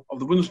people of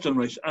the Windrush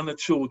generation and their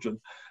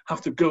children have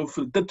to go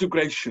through the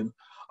degradation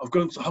of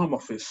going to the Home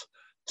Office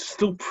to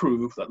still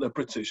prove that they're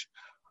British,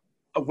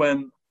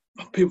 when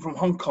people from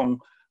Hong Kong,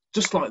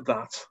 just like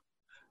that,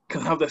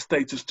 can have their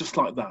status just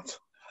like that?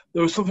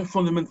 There is something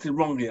fundamentally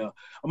wrong here.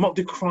 I'm not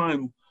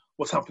decrying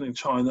what's happening in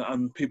China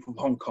and people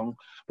from Hong Kong,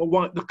 but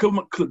why the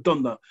government could have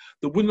done that.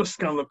 The Windrush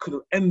scandal could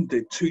have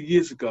ended 2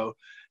 years ago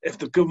if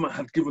the government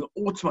had given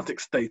automatic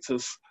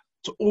status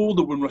to all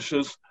the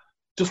Windrushers,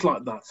 just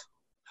like that.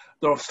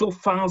 There are still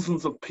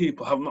thousands of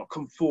people who have not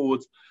come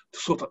forward to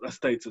sort out their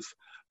status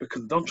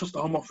because they don't trust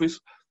the Home Office.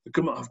 The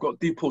government have got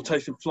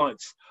deportation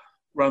flights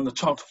around the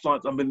charter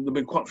flights. I mean, there've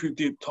been quite a few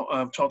deep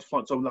charter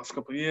flights over the last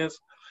couple of years.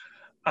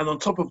 And on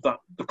top of that,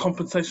 the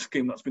compensation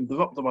scheme that's been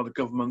developed by the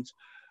government,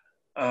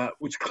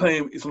 which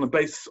claim is on the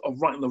basis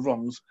of righting the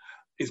wrongs,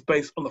 is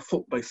based on a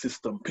fault-based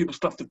system. People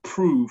still have to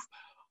prove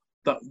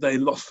that they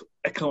lost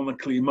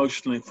economically,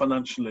 emotionally,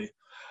 financially.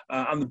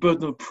 And the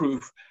burden of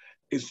proof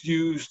is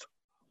used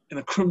in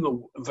a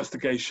criminal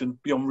investigation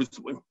in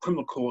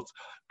criminal courts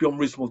beyond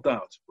reasonable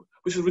doubt,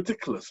 which is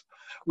ridiculous,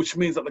 which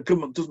means that the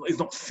government is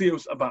not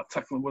serious about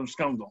tackling the Windrush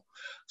scandal.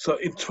 So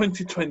in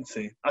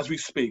 2020, as we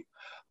speak,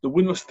 the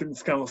Windrush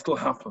scandal still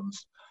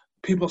happens.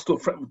 People are still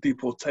threatened with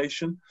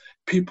deportation.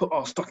 People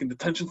are stuck in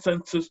detention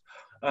centres,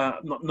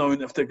 not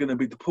knowing if they're going to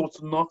be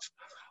deported or not.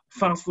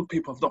 Thousands of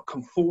people have not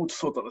come forward to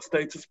sort out the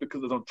status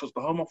because they don't trust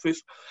the Home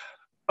Office.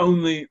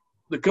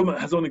 The government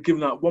has only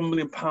given out £1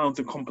 million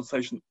in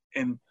compensation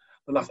in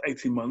the last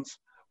 18 months,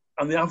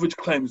 and the average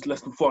claim is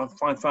less than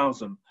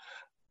 5,000,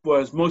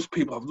 whereas most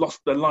people have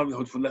lost their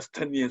livelihood for less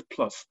 10 years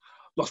plus,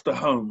 lost their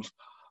homes,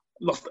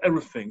 lost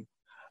everything,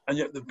 and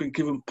yet they've been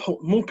given,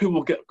 more people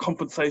will get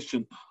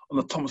compensation on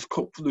the Thomas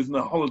Cook for losing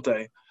their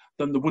holiday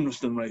than the Windrush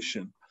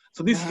generation.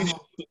 So these issues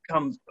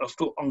are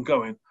still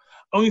ongoing.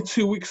 Only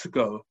 2 weeks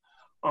ago,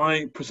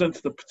 I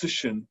presented a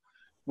petition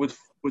with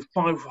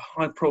 5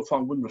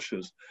 high-profile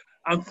Windrushers.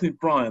 Anthony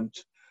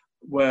Bryant,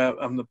 where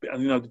the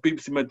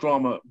BBC made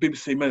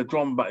a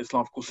drama about his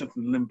life called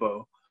Sitting in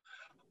Limbo.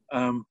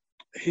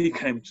 He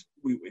came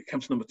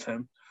to number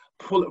 10.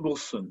 Paulette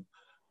Wilson,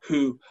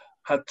 who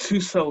had two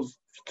spells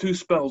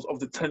of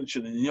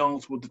detention in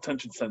Yarlswood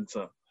Detention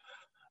Centre.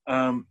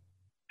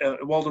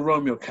 Walder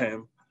Romeo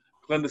came.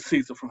 Glenda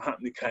Caesar from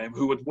Hackney came,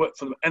 who had worked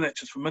for the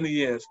NHS for many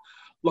years,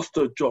 lost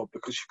her job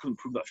because she couldn't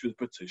prove that she was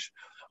British.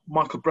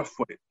 Michael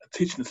Brethwaite, a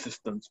teaching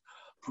assistant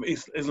from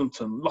East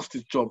Islington, lost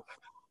his job,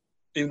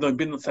 even though he'd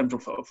been in the same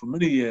job for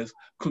many years,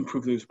 couldn't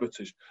prove he was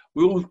British.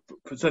 We all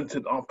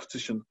presented our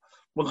petition.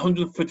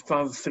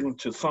 150,000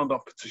 signatures signed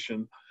our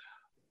petition,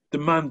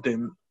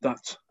 demanding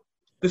that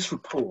this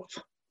report,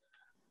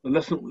 the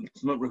Lesson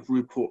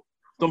report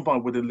done by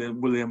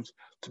Williams,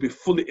 to be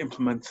fully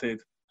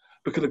implemented,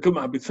 because the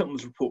government had been sent on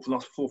this report for the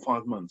last 4 or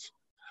 5 months.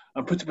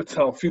 And Priti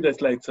Patel, a few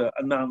days later,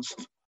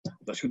 announced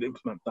that she would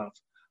implement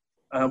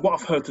that. What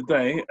I've heard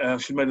today,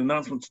 she made an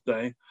announcement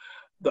today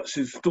that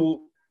she's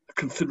still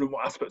considering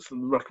what aspects of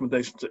the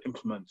recommendation to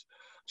implement.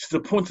 She's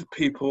appointed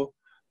people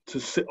to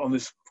sit on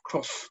this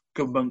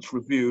cross-government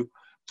review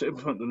to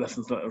implement the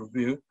Lessons Letter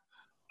review.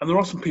 And there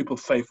are some people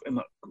of faith on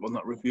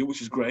that review,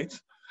 which is great.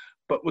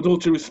 But with all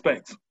due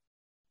respect,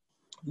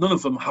 none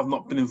of them have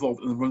not been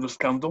involved in the Windrush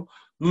scandal.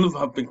 None of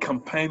them have been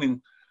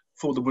campaigning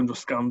for the Windrush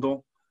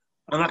scandal.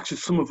 And actually,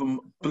 some of them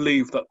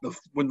believe that the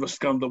Windrush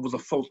scandal was a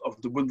fault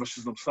of the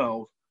Windrushers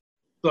themselves.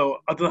 So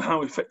I don't know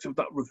how effective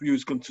that review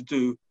is going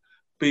to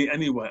be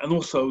anyway. And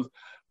also,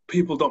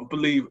 people don't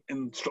believe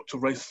in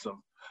structural racism.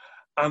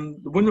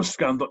 And the Windrush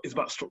scandal is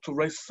about structural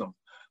racism.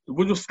 The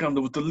Windrush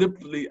scandal was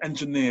deliberately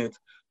engineered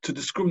to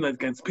discriminate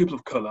against people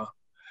of colour,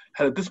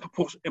 had a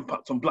disproportionate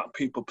impact on black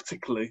people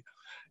particularly.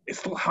 It's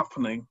still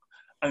happening,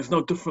 and it's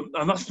no different.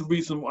 And that's the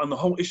reason, and the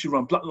whole issue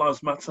around Black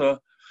Lives Matter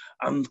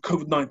and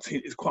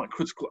COVID-19 is quite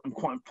critical and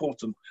quite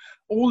important.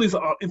 All these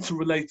are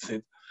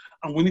interrelated,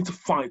 and we need to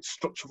fight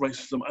structural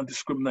racism and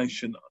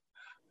discrimination.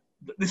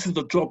 This is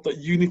the job that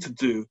you need to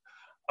do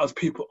as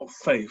people of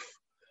faith.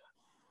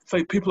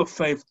 People of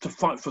faith, to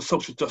fight for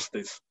social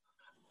justice.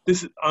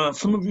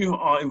 Some of you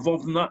are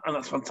involved in that, and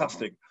that's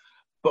fantastic.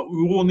 But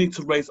we all need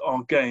to raise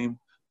our game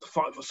to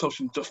fight for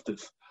social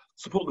justice,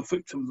 support the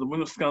victims of the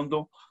Windrush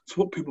scandal,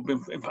 support people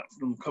being impacted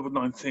from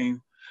COVID-19,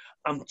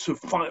 and to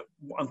fight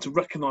and to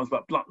recognise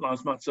that Black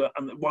Lives Matter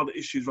and wider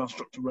issues around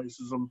structural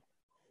racism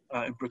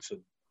in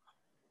Britain.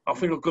 I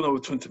think I've gone over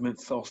 20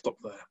 minutes, so I'll stop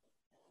there.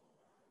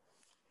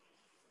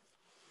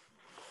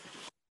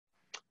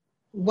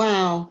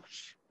 Wow.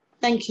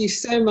 Thank you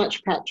so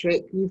much,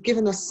 Patrick. You've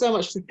given us so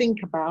much to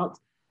think about.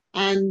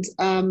 And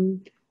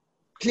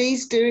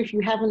please do, if you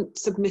haven't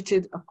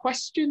submitted a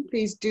question,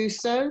 please do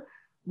so.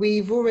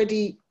 We've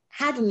already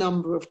had a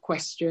number of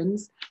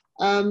questions.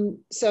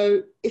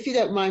 So if you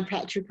don't mind,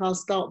 Patrick, I'll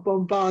start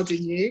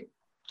bombarding you.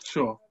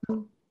 Sure.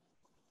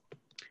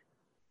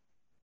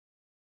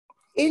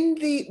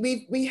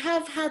 We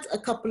have had a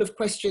couple of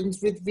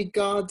questions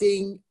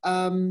regarding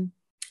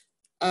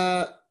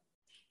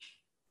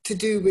to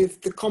do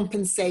with the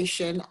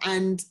compensation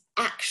and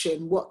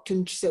action, what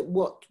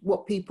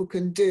people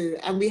can do.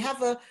 And we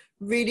have a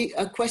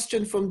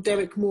question from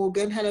Derek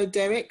Morgan. Hello,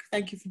 Derek.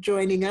 Thank you for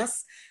joining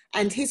us.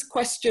 And his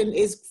question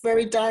is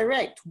very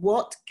direct.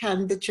 What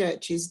can the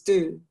churches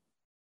do?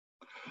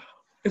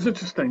 It's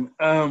interesting.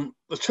 The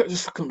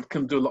churches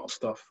can do a lot of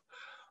stuff.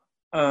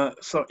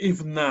 So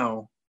even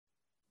now,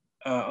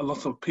 a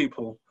lot of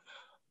people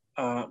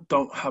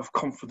don't have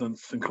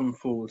confidence in coming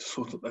forward to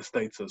sort out their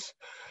status.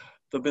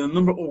 There have been a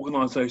number of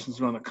organisations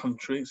around the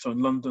country. So in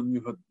London,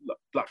 you've had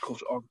Black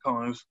Culture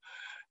Archives.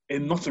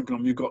 In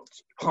Nottingham, you've got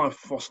Clive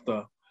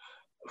Foster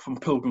from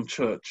Pilgrim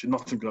Church in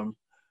Nottingham.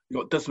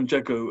 You've got Desmond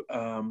Jegu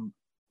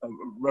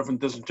Reverend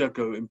Desmond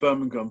Jago in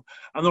Birmingham.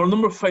 And there are a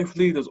number of faith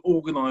leaders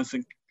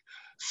organising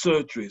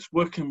surgeries,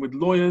 working with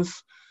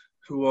lawyers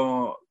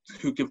who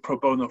give pro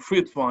bono free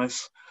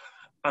advice,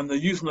 and they're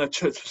using their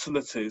church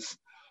facilities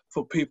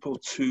for people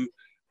to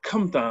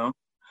come down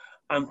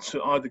and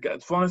to either get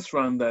advice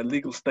around their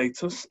legal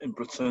status in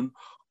Britain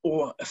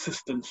or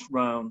assistance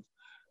around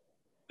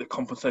the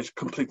compensation,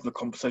 completing the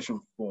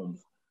compensation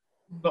forms.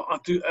 But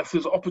if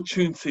there's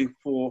opportunity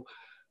for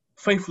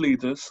faith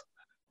leaders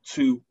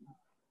to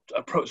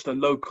approach their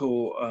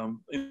local,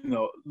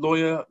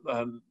 lawyer,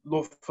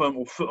 law firm,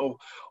 or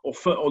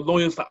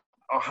lawyers that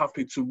are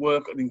happy to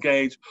work and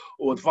engage,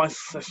 or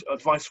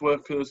advice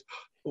workers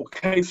or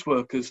case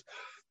workers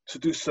to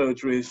do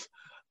surgeries,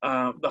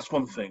 that's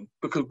one thing.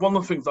 Because one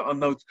of the things that I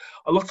know,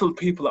 a lot of the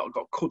people that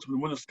got caught up in the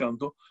Windsor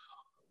scandal,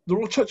 they're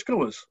all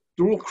churchgoers,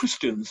 they're all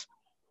Christians,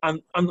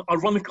 and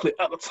ironically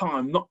at the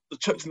time, the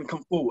church didn't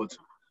come forward.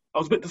 I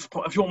was a bit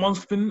disappointed. If you want one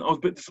spin, I was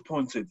a bit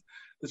disappointed.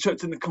 The church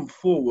didn't come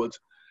forward.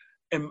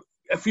 And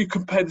if you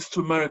compare this to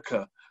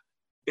America,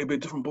 it'd be a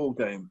different ball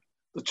game.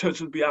 The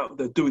church would be out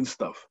there doing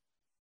stuff.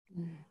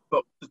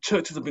 But the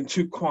churches have been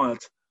too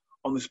quiet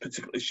on this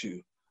particular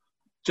issue.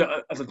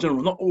 As a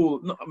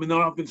general,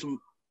 there have been some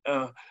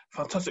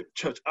fantastic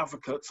church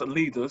advocates and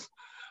leaders,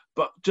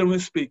 but generally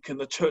speaking,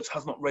 the church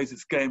has not raised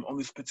its game on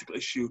this particular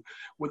issue,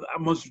 with a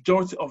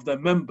majority of their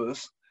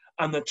members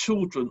and the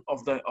children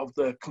of their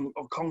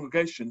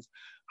congregations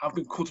have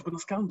been caught up in a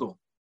scandal.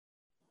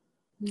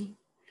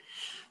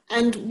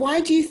 And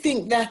why do you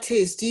think that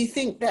is? Do you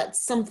think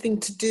that's something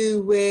to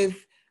do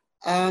with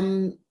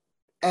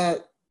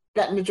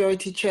Black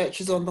majority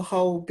churches on the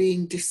whole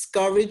being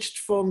discouraged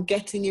from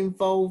getting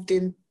involved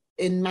in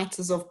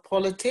matters of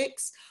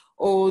politics,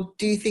 or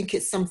do you think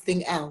it's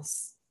something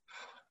else?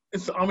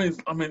 It's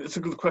a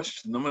good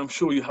question. I'm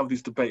sure you have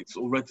these debates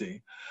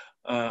already.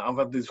 I've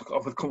had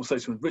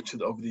conversations with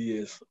Richard over the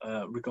years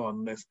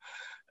regarding this.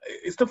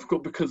 It's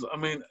difficult because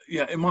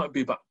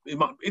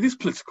it is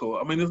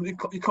political.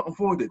 You can't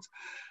avoid it.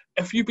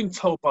 If you've been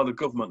told by the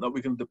government that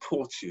we're going to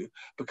deport you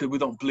because we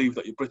don't believe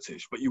that you're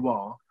British, but you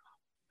are,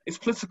 it's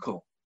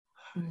political.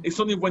 It's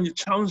only when you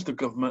challenge the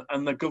government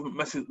and the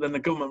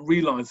government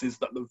realizes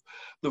that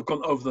they've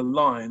gone over the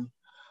line,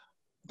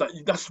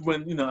 that's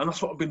when, and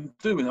that's what I've been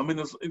doing.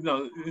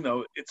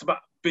 It's about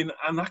being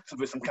an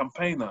activist and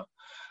campaigner.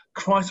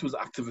 Christ was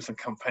an activist and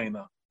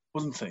campaigner,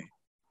 wasn't he?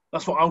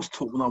 That's what I was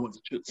taught when I went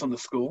to Sunday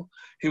school.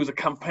 He was a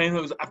campaigner,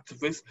 he was an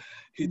activist.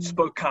 He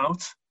spoke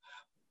out,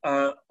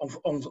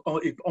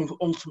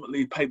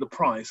 ultimately paid the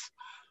price.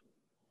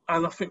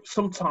 And I think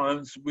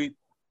sometimes we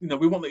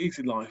want the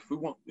easy life. We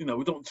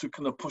don't want to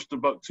kind of push the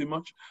boat too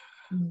much.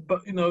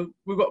 But,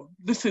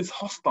 this is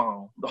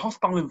hostile. The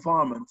hostile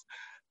environment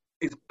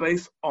is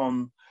based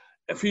on,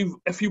 if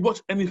you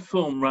watch any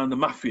film around the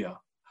mafia,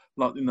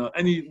 like,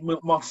 any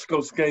Martin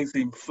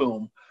Scorsese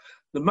film,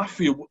 the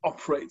mafia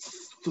operates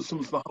for some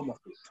of the Home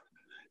Office.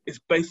 It's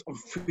based on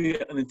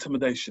fear and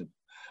intimidation.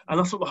 And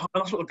that's what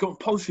the government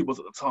policy was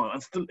at the time,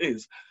 and still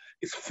is.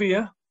 It's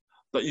fear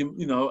that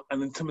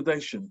and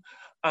intimidation.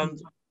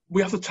 And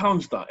we have to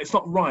challenge that. It's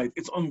not right.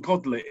 It's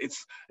ungodly.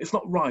 It's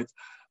not right.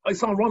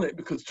 It's ironic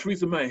because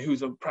Theresa May,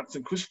 who's a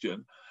practicing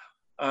Christian,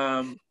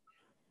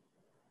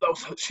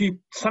 she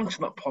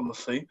sanctioned that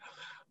policy.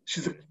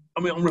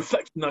 On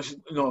reflection now,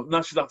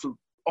 now she's out of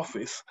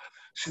office.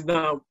 She's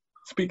now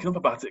speaking up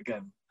about it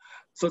again.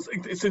 So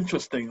it's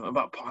interesting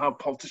about how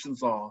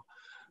politicians are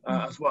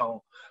as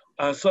well.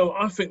 So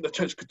I think the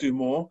church could do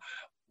more.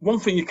 One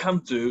thing you can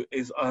do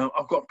is,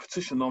 I've got a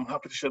petition. I'm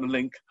happy to share the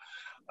link.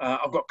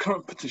 I've got a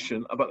current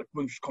petition about the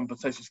Women's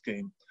Compensation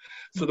Scheme.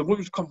 So the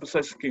Women's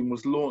Compensation Scheme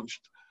was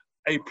launched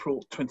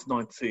April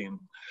 2019.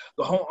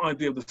 The whole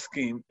idea of the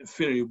scheme, in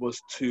theory,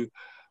 was to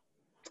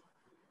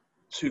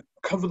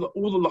cover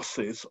all the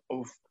losses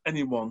of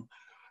anyone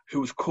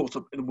who was caught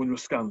up in the Windsor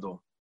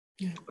scandal,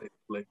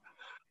 basically.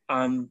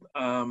 And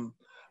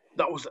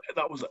that was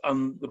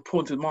the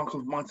point of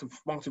Martin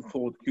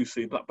Ford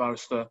QC, black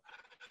barrister,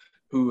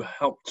 who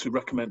helped to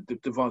recommend the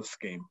device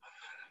scheme,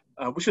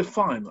 which is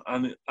fine.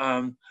 And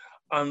I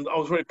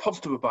was very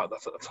positive about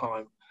that at the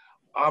time.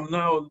 I'm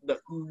now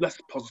less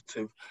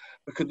positive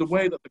because the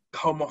way that the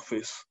Home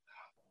Office,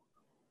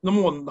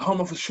 number one, the Home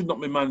Office should not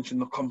be managing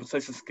the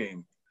compensation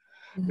scheme,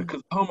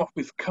 because the Home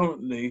Office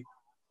currently,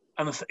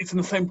 and it's in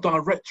the same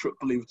directorate,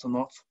 believe it or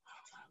not,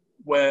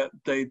 where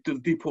they do the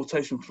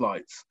deportation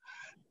flights.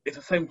 It's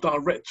the same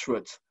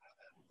directorate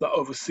that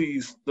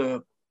oversees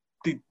the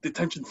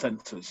detention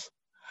centres.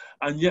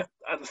 And yet,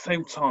 at the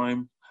same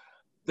time,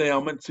 they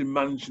are meant to be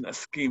managing a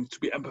scheme to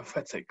be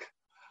empathetic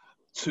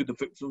to the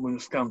victim of the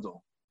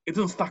scandal. It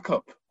doesn't stack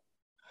up.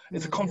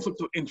 It's a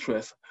conflict of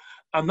interest,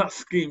 and that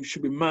scheme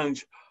should be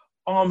managed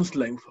arm's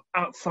length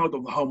outside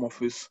of the Home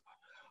Office,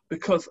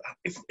 because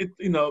and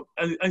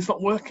it's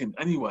not working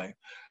anyway.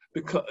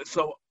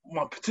 So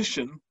my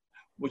petition,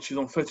 which is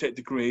on 38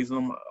 Degrees,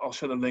 and I'll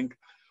share the link,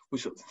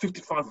 which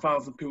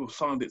 55,000 people have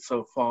signed it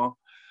so far,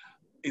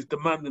 is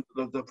demanding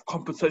that the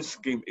compensation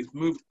scheme is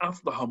moved out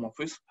of the Home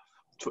Office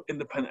to an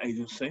independent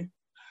agency.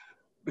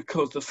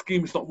 because the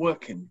scheme is not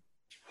working.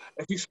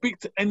 If you speak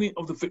to any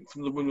of the victims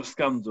of the Windrush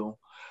scandal,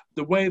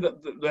 the way that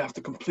they have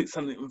to complete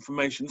sending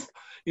information,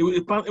 it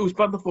was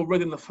bad enough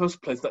already in the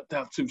first place that they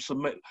have to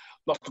submit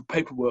lots of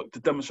paperwork to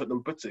demonstrate they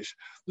were British.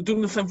 They're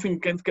doing the same thing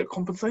again to get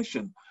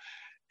compensation.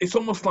 It's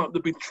almost like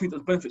they've been treated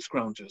as benefit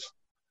scroungers.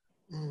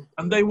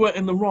 And they were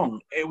in the wrong.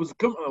 It was the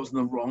government that was in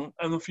the wrong.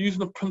 And if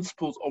using the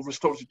principles of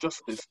restorative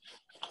justice,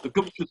 the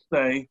government should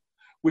say,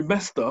 we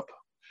messed up.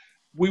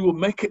 We will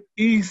make it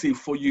easy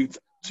for you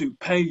to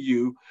pay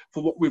you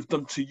for what we've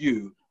done to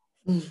you.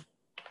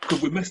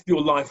 Because we messed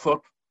your life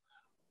up.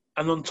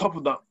 And on top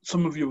of that,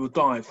 some of you have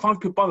died. 5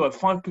 people, by the way,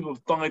 5 people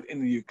have died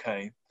in the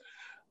UK.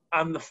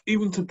 And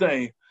even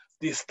today,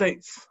 the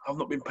estates have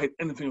not been paid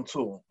anything at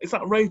all. It's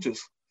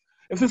outrageous.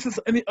 If this is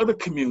any other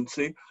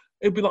community,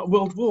 it'd be like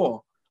World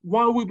War.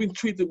 Why are we being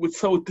treated with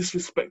so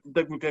disrespect and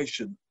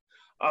degradation?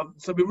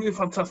 So it'd be really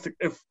fantastic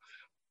if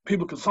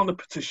people could sign a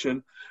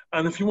petition.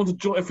 And if you want to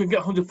join, if we get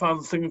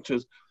 100,000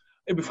 signatures,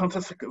 it'd be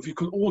fantastic if you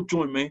could all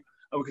join me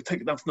and we could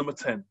take it down to number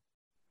 10.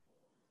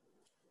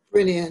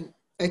 Brilliant.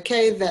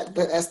 Okay,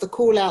 that's the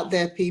call out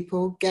there,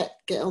 people. Get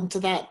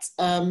onto that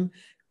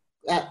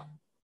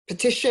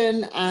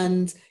petition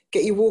and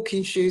get your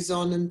walking shoes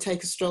on and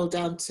take a stroll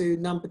down to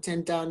number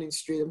 10 Downing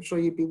Street. I'm sure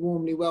you'd be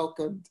warmly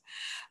welcomed.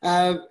 We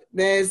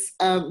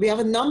have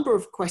a number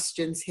of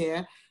questions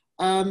here,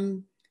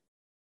 all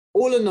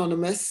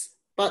anonymous,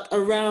 but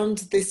around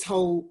this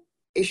whole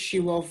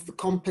issue of the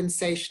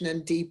compensation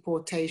and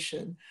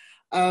deportation.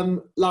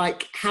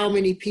 Like how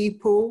many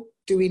people,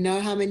 do we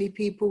know how many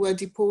people were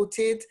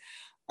deported?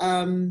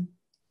 And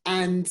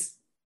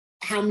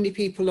how many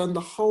people on the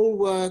whole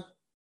were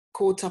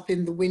caught up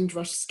in the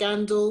Windrush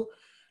scandal?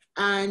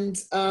 And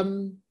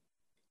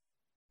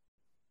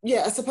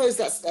yeah, I suppose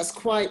that's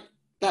quite,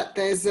 that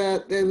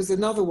there was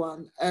another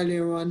one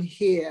earlier on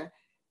here.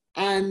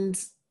 And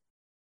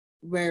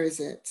where is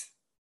it?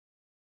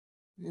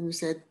 And we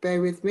said,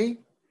 bear with me.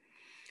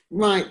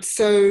 Right,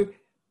 so,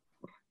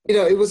 you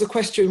know, it was a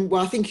question,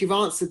 well, I think you've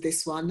answered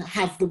this one.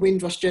 Have the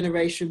Windrush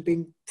generation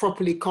been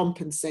properly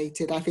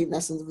compensated? I think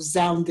that's a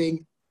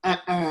resounding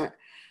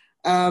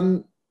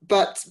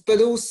but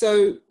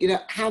also, you know,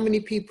 how many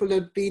people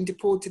are being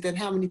deported and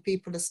how many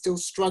people are still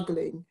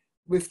struggling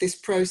with this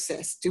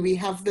process? Do we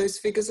have those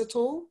figures at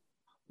all?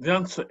 The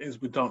answer is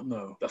we don't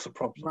know. That's a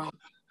problem. Right.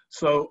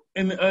 So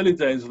in the early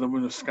days of the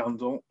Windrush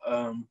scandal,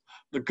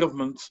 the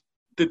government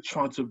did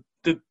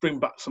bring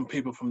back some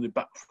people from the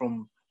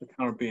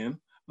Caribbean.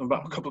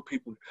 About a couple of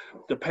people,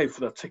 they paid for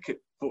their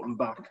ticket, brought them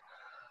back.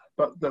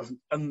 But that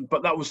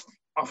was,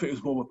 I think it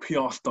was more of a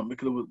PR stunt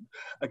because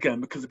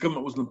because the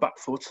government was on the back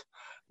foot.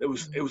 It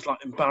was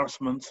like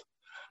embarrassment,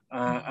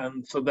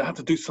 and so they had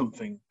to do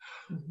something.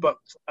 But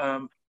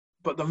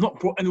they've not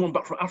brought anyone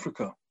back from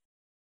Africa.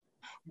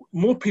 A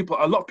lot of people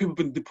have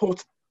been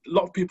deported. A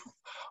lot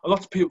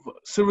of people,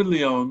 Sierra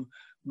Leone,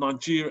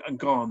 Nigeria, and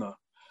Ghana.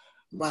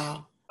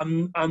 Wow.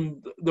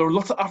 And there are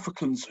lots of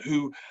Africans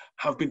who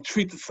have been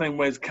treated the same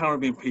way as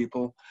Caribbean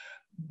people,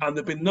 and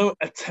there have been no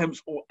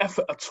attempts or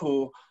effort at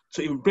all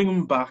to even bring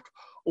them back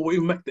or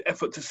even make the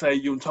effort to say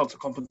you're entitled to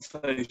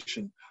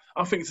compensation.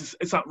 I think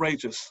it's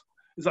outrageous.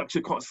 It's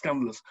actually quite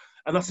scandalous.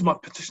 And that's my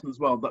petition as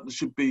well, that there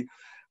should be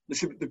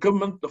the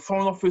government, the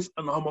Foreign Office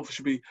and the Home Office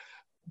should be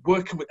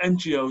working with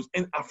NGOs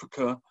in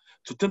Africa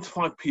to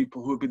identify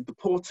people who have been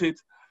deported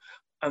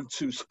and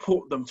to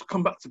support them to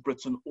come back to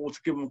Britain or to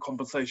give them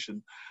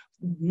compensation.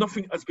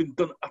 Nothing has been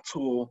done at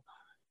all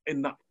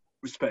in that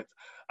respect,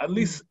 at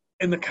least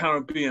in the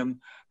Caribbean,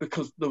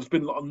 because there's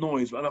been a lot of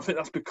noise. And I think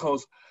that's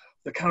because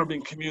the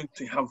Caribbean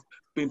community have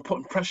been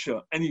putting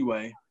pressure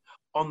anyway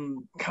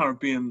on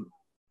Caribbean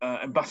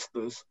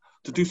ambassadors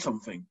to do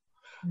something.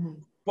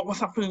 But what's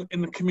happening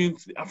in the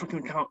community,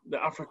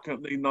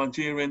 the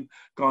Nigerian,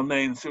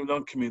 Ghanaian, Sierra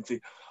Leone community?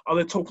 Are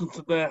they talking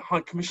to their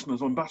high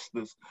commissioners or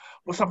ambassadors?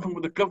 What's happening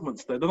with the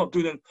governments there? They're not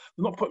doing it.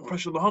 They're not putting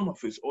pressure on the Home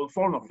Office or the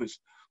Foreign Office.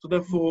 So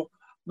therefore,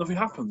 nothing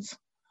happens.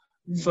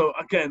 So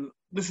again,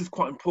 this is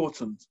quite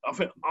important. I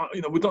think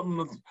we don't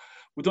know.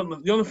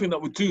 The only thing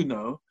that we do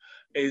know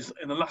is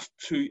in the last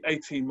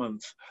 18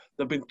 months,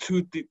 there have been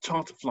 2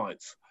 charter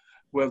flights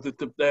where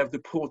they have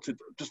deported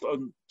just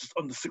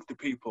under 60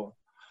 people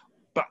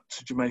back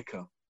to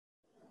Jamaica.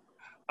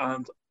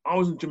 And I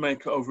was in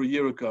Jamaica over a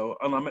year ago,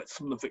 and I met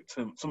some of the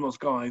victims, some of those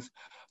guys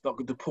that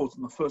got deported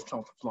on the first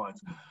charter flight.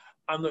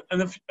 And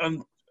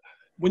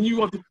when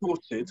you are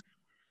deported,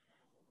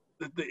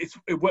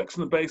 it works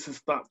on the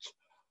basis that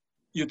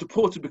you're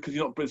deported because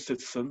you're not a British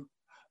citizen,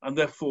 and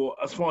therefore,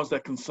 as far as they're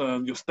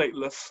concerned, you're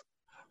stateless.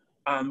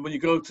 And when you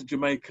go to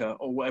Jamaica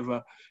or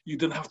whatever, you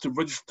don't have to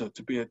register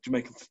to be a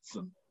Jamaican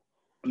citizen,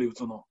 believe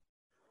it or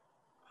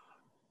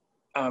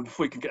not,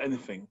 before you can get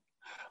anything.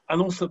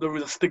 And also there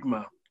is a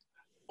stigma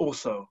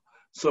also.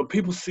 So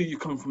people see you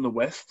coming from the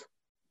West.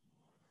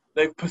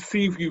 They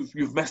perceive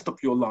you've messed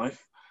up your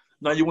life.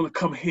 Now you want to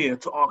come here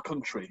to our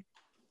country.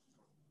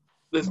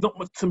 There's not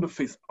much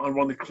sympathy,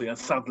 ironically and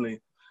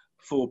sadly,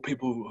 for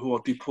people who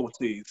are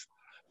deportees.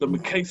 There have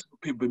been cases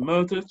of people being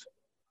murdered,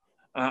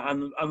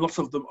 and lots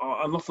of them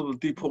are, and lots of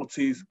the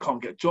deportees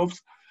can't get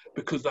jobs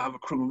because they have a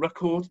criminal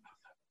record.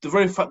 The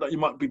very fact that you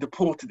might be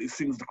deported is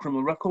seen as a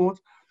criminal record,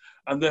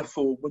 and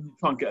therefore when you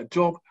try and get a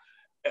job,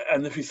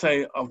 and if you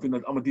say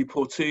I'm a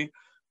deportee,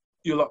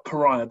 you're like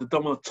pariah. They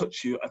don't want to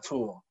touch you at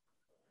all,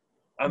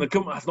 and the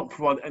government has not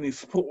provided any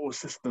support or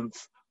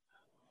assistance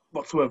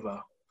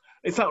whatsoever.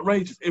 It's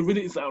outrageous. It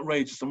really is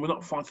outrageous, and we're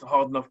not fighting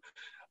hard enough.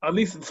 At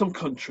least in some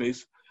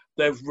countries,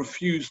 they've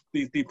refused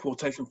these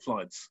deportation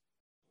flights,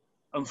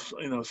 and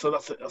so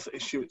that's an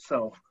issue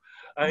itself.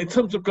 In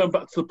terms of going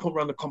back to the point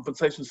around the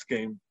compensation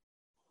scheme,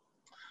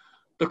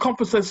 the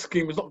compensation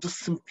scheme is not just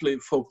simply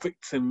for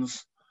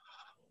victims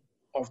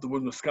of the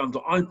Windsor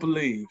scandal. I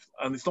believe,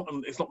 and it's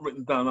not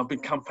written down, I've been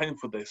campaigning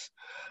for this,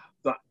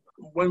 that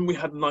when we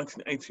had the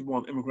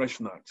 1981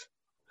 Immigration Act,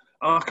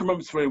 and I can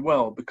remember this very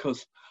well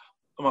because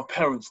my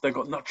parents, they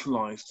got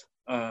naturalised,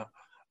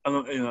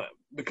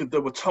 because they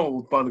were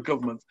told by the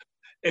government,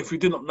 if you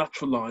did not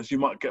naturalise, you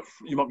might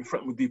be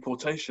threatened with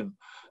deportation.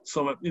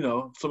 So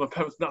my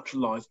parents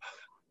naturalised.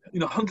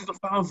 Hundreds of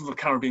thousands of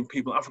Caribbean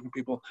people, African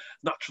people,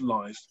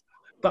 naturalised.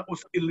 That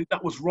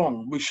was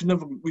wrong. We should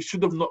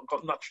have not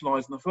got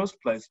naturalised in the first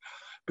place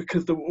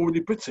because they were already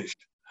British.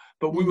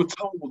 But we were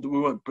told that we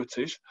weren't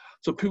British,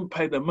 so people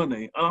paid their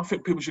money, and I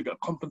think people should get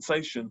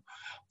compensation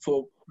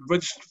for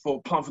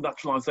applying for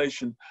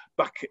naturalisation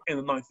back in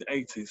the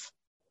 1980s.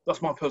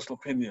 That's my personal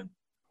opinion.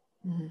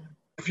 Mm-hmm.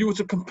 If you were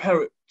to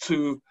compare it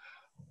to,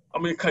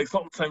 it's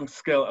not the same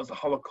scale as the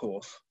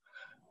Holocaust,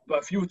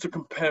 but if you were to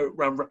compare it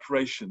around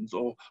reparations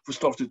or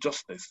restorative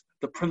justice,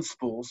 the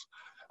principles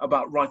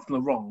about righting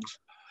the wrongs,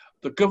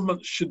 the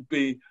government should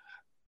be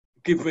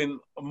giving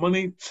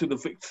money to the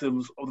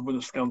victims of the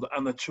Windsor scandal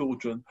and their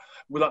children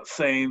without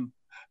saying,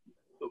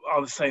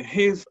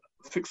 here's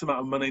a fixed amount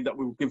of money that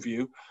we will give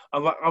you.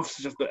 And I've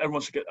suggested that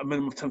everyone should get a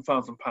minimum of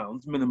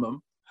 £10,000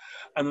 minimum,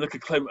 and then they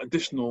could claim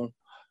additional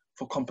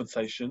for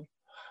compensation.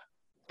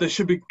 They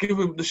should be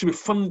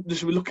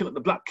looking at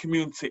the black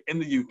community in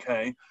the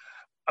UK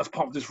as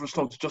part of this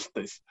restorative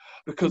justice,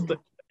 because the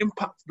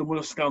impact of the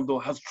Windsor scandal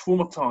has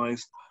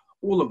traumatised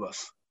all of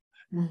us.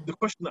 The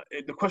question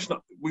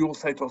that we all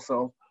say to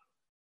ourselves,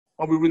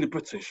 are we really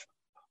British?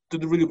 Do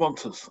they really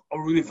want us?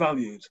 Are we really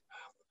valued?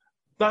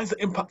 That is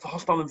the impact of the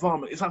hostile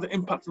environment. It's had an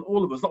impact on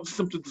all of us, not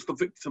simply just the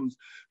victims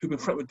who've been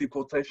threatened with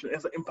deportation. It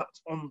has an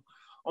impact on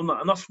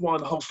that. And that's why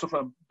the whole stuff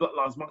around Black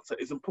Lives Matter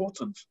is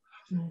important.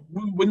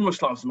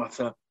 Windrush Lives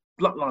Matter,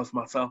 Black Lives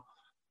Matter,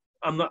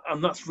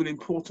 and that's really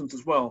important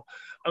as well.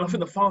 And I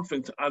think the final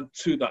thing to add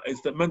to that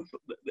is that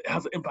it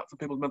has an impact on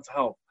people's mental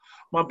health.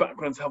 My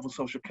background is health and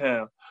social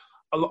care.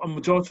 A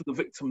majority of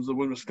the victims of the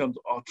Windsor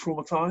scandal are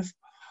traumatised.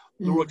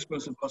 They're all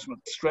experiencing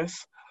post-traumatic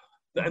stress.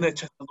 The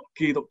NHS is not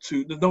geared up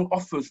to. There's no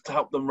offers to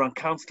help them around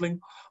counselling.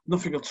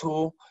 Nothing at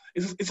all.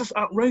 It's just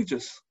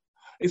outrageous.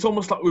 It's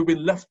almost like we've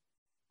been left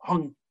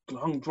hung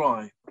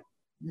dry.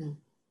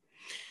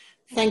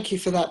 Thank you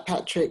for that,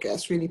 Patrick.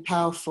 That's really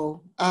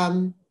powerful.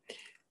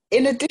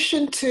 In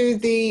addition to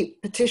the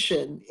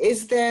petition,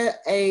 is there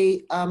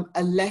a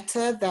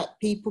letter that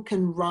people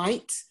can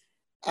write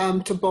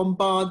to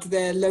bombard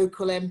their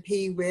local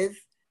MP with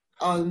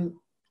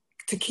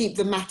to keep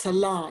the matter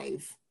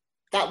live?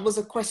 That was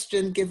a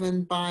question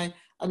given by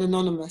an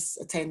anonymous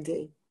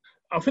attendee.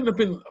 I think there've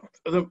been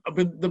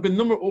a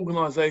number of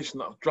organisations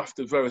that have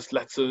drafted various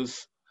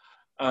letters.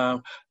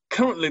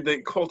 Currently, the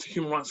Equality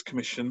Human Rights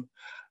Commission,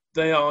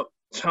 they are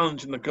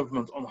challenging the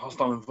government on the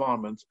hostile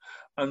environment,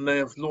 and they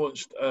have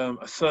launched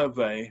a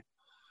survey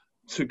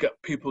to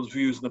get people's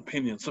views and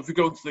opinions. So if you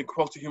go into the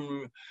Equality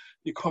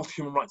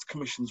Human Rights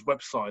Commission's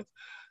website,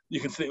 you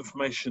can see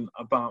information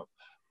about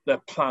their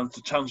plan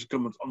to challenge the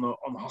government on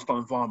the hostile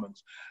environment.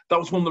 That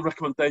was one of the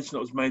recommendations that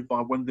was made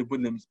by Wendy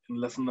Williams in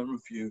Lesson Learned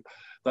Review,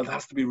 that there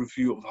has to be a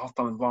review of the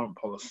hostile environment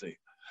policy.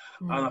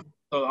 And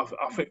I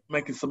think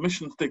making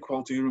submissions to the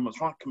Equality Human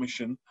Rights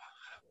Commission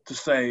to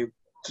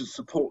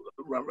support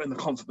in the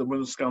context of the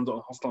Windsor scandal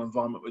and hostile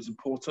environment is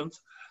important.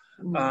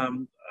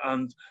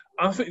 And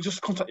I think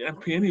just contact your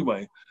MP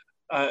anyway.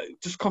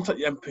 Just contact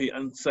your MP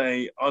and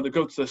say, either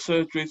go to their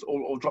surgeries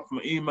or drop them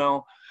an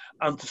email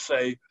and to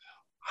say,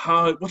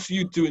 what are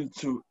you doing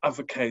to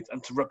advocate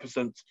and to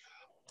represent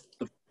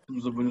the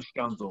victims of the Windsor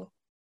scandal,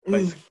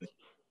 basically.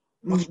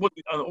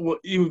 Or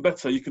even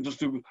better, you can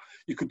do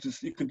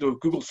a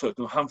Google search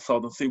on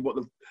Hansard and see what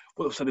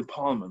they've said in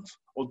Parliament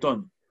or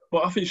done.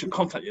 But I think you should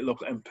contact your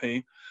local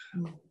MP.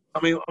 I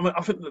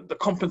think that the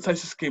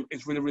compensation scheme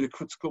is really, really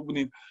critical.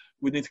 We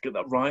need to get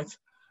that right.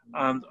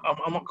 And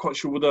I'm not quite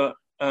sure whether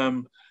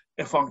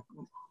if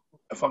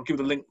I'll give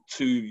the link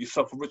to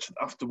yourself or Richard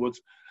afterwards,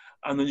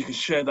 and then you can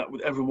share that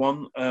with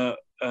everyone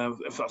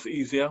if that's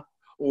easier.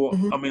 Or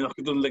I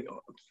could do the link.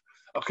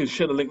 I can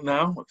share the link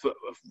now.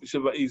 It's a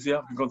bit easier.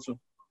 I can go to.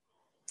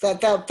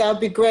 That'd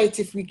be great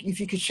if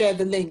you could share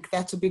the link.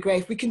 That would be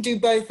great. We can do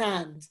both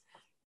and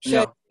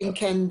share the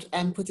link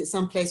and put it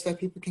someplace where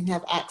people can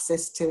have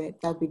access to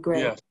it. That'd be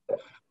great.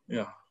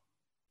 Yeah.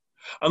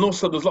 And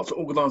also, there's lots of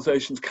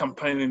organisations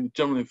campaigning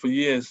generally for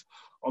years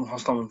on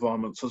hostile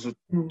environments. There's a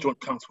Joint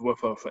Council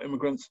Welfare for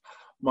Immigrants,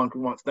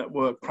 Migrant Rights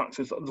Network,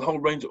 Praxis, there's a whole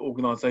range of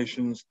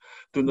organisations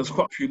doing. There's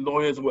quite a few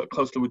lawyers. I work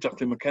closely with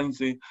Jacqueline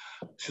McKenzie.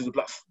 She's a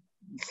black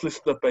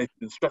solicitor based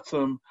in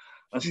Streatham,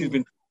 and she's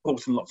been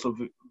supporting lots of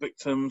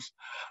victims.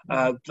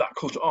 Black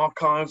Culture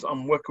Archives,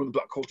 I'm working with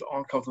Black Culture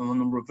Archives on a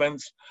number of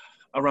events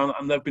around,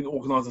 and they've been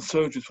organising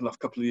surgeries for the last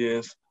couple of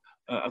years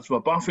as well.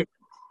 But I think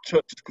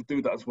churches could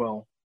do that as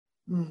well.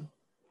 Thank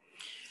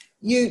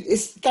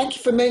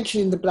you for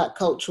mentioning the Black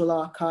Cultural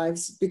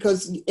Archives,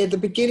 because at the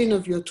beginning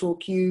of your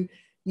talk, you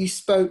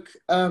spoke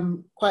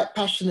quite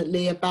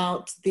passionately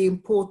about the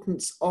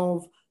importance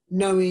of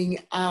knowing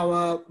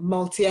our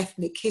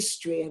multi-ethnic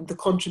history and the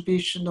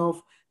contribution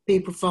of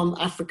people from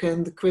Africa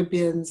and the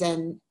Caribbean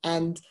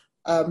and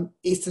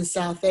East and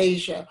South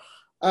Asia.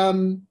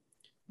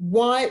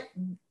 Why?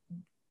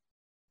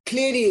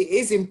 Clearly it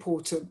is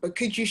important, but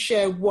could you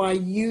share why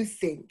you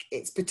think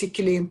it's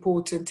particularly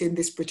important in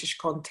this British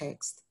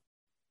context?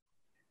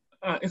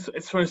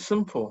 It's very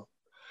simple.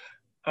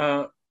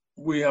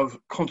 We have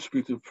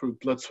contributed through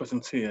blood, sweat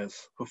and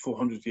tears for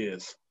 400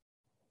 years,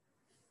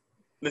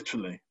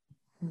 literally.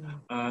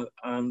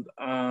 And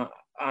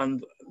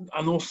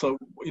also,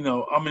 you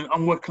know, I mean,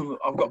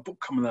 I've got a book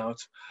coming out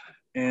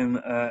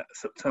in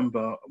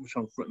September, which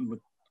I've written with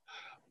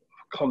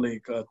a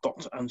colleague,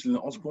 Dr. Angelina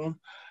Osborne.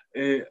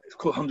 It's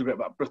called 100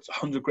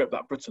 Great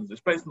Black Britons.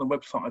 It's based on the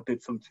website I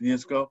did 17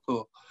 years ago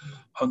called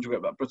 100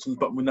 Great Black Britons,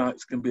 but now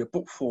it's going to be a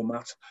book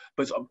format,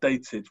 but it's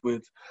updated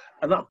with,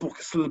 and that book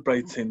is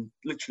celebrating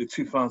literally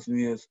 2,000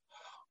 years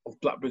of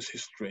Black British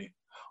history,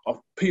 of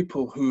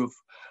people who have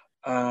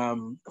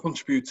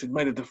contributed,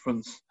 made a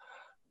difference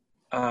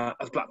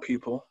as Black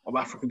people of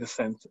African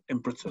descent in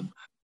Britain.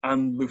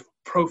 And we've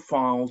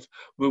profiled,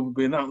 we'll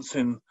be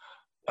announcing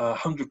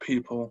 100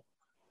 people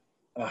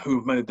who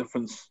have made a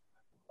difference,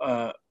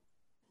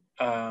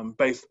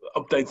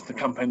 updating the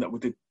campaign that we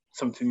did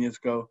 17 years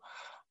ago.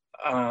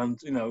 And,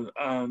 you know,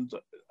 and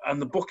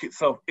the book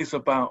itself is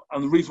about,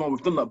 and the reason why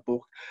we've done that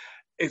book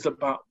is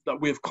about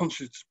that we have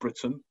contributed to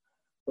Britain.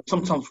 But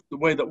sometimes the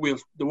way that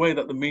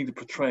the media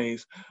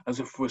portrays as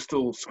if we're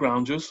still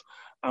scroungers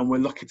and we're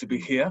lucky to be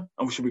here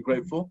and we should be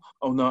grateful.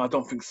 Oh no, I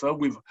don't think so.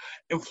 We've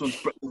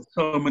influenced Britain in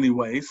so many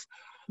ways,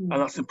 and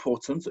that's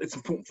important. It's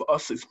important for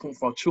us. It's important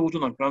for our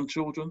children, our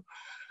grandchildren.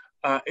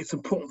 It's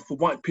important for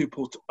white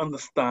people to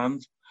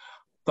understand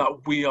that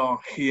we are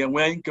here.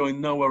 We ain't going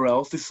nowhere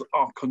else. This is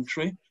our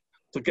country.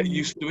 So get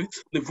used to it,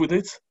 live with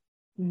it.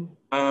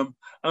 And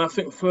I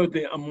think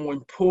thirdly and more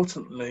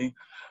importantly,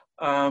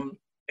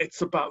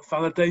 it's about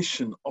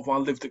validation of our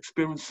lived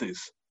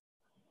experiences.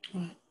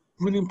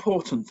 Really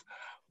important.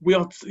 We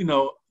are, you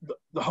know,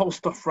 the whole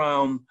stuff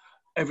around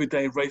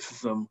everyday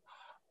racism,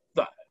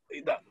 that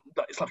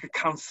it's like a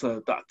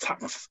cancer that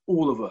attacks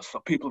all of us,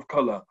 our people of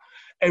colour,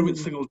 every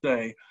single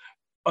day.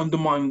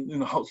 Undermine, you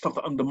know, stuff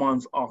that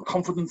undermines our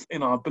confidence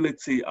in our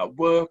ability at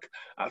work,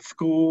 at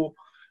school,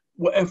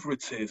 whatever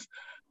it is.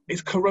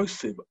 It's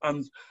corrosive.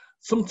 And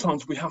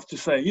sometimes we have to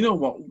say, you know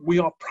what, we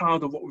are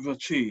proud of what we've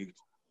achieved.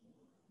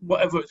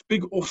 Whatever it's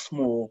big or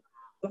small,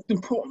 that's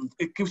important.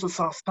 It gives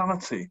us our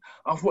sanity.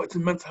 I've worked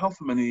in mental health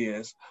for many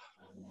years.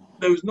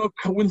 There is no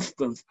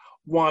coincidence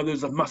why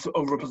there's a massive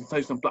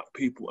overrepresentation of Black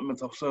people in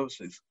mental health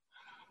services.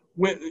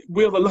 We're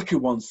the lucky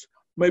ones.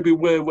 Maybe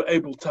we're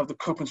able to have the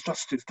coping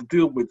strategies to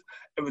deal with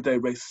everyday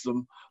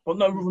racism, but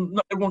not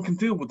everyone can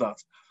deal with that.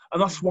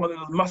 And that's why there's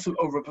a massive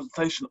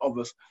overrepresentation of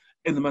us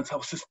in the mental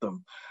health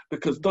system,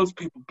 because those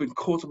people who've been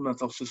caught in the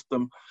mental health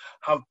system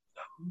have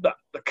the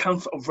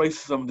cancer of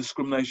racism and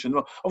discrimination.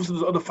 Well, obviously,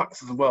 there's other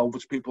factors as well,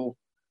 which people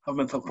have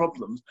mental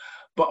problems,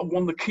 but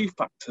one of the key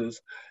factors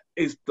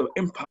is the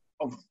impact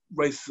of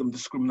racism and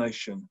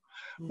discrimination.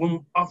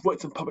 When I've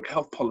worked in public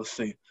health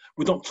policy,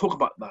 we don't talk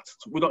about that.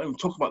 We don't even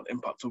talk about the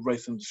impact of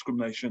racism and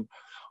discrimination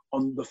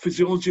on the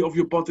physiology of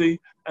your body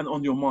and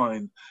on your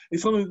mind.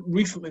 It's only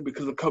recently,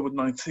 because of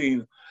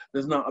COVID-19,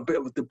 there's now a bit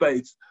of a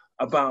debate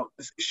about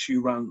this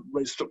issue around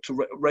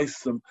structural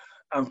racism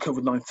and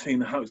COVID-19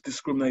 and how it's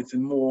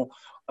discriminating more,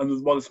 and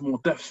as well as more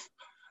deaths.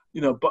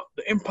 You know, but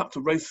the impact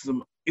of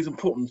racism is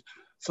important.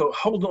 So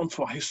hold on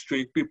to our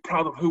history, be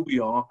proud of who we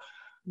are,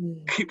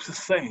 keeps us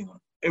sane.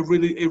 It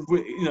really,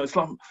 you know, it's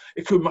like,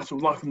 it could be a matter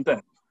of life and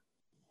death.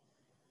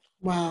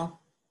 Wow,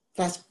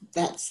 that's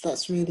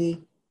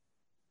really,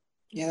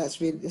 yeah,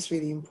 that's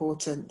really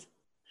important.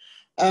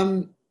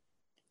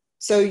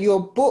 So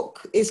your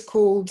book is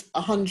called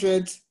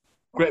 100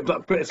 Great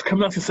Black Brit. It's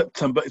coming out in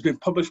September. It's been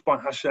published by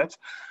Hachette.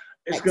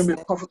 It's going to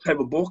be a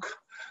profitable book.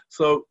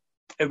 So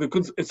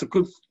it's a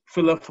good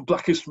filler for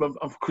Black History Month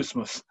and for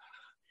Christmas.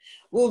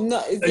 Well,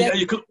 no,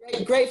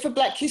 great for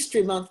Black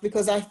History Month,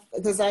 because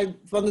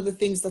one of the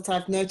things that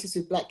I've noticed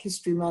with Black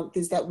History Month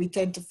is that we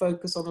tend to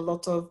focus on a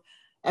lot of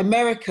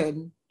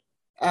American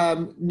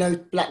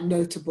Black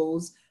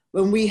notables,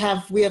 when we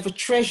have a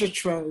treasure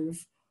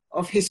trove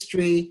of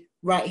history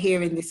right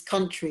here in this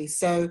country.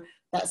 So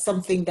that's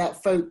something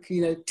that folk,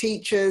 you know,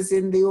 teachers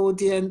in the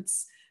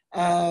audience,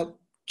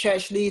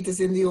 church leaders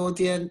in the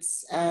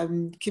audience,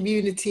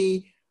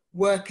 community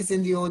workers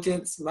in the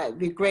audience might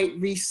be a great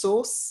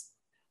resource,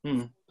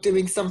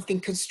 doing something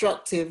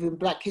constructive in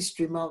Black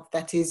History Month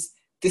that is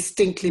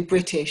distinctly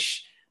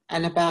British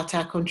and about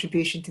our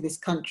contribution to this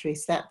country.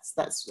 So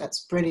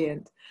that's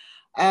brilliant.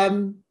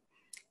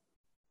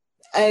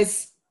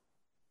 As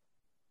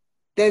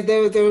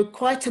there are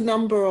quite a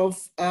number of,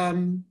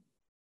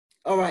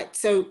 all right,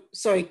 so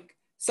sorry,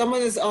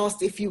 someone has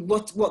asked if you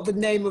what the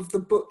name of the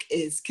book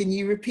is. Can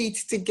you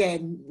repeat it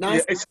again?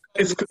 Nice. Yeah,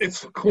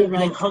 it's called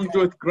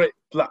 100 Great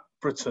Black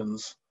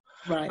Britons.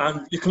 Right.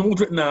 And you can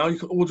order it now. You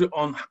can order it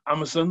on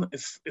Amazon.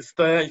 It's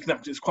there. You can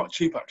actually, it's quite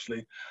cheap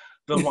actually.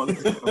 So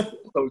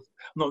it's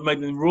not made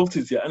any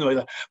royalties yet.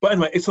 Anyway, but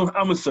anyway, it's on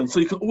Amazon, so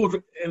you can order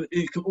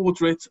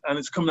it, and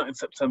it's coming out in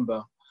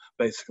September.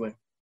 Basically,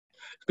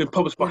 it's been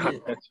published by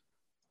Hackett.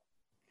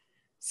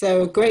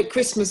 So a great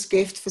Christmas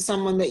gift for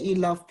someone that you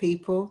love,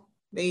 people.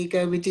 There you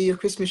go. We do your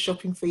Christmas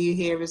shopping for you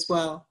here as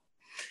well.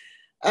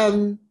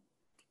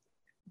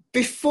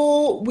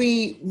 Before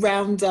we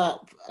round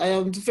up,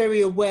 I'm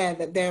very aware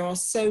that there are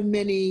so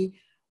many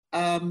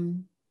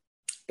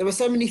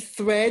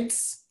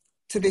threads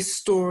to this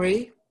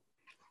story,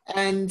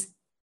 and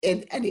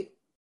they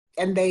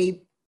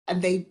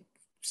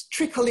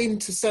trickle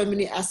into so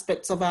many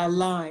aspects of our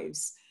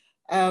lives.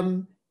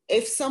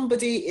 If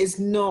somebody is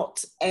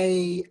not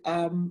a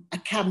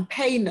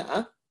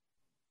campaigner,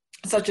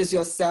 such as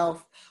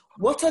yourself,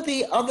 what are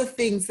the other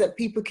things that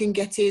people can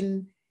get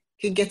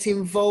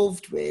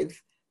involved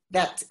with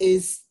that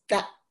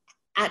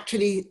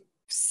actually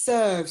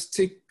serves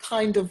to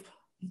kind of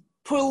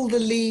pull the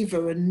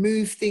lever and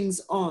move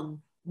things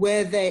on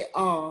where they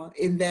are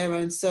in their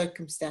own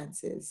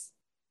circumstances?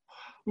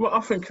 Well, I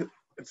think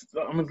there's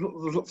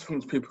lots of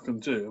things people can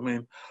do.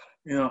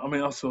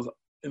 I suppose,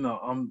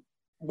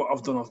 what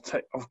I've done,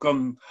 I've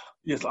gone,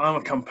 yes, I'm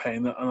a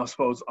campaigner, and I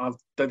suppose I've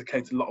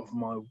dedicated a lot of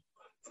my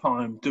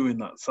time doing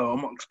that. So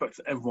I'm not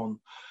expecting everyone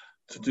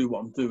to do what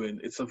I'm doing.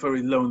 It's a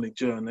very lonely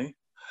journey.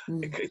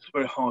 It's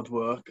very hard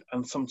work,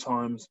 and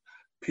sometimes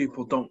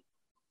people don't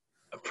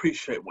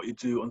appreciate what you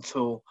do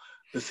until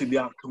they see the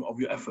outcome of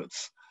your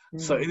efforts.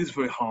 So it is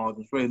very hard,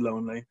 it's very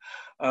lonely.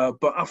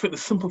 But I think the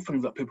simple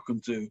things that people can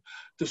do,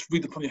 just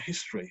read upon your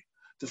history,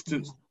 just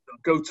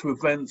go to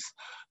events.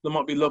 There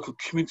might be local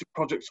community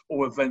projects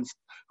or events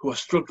who are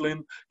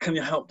struggling. Can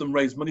you help them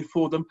raise money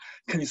for them?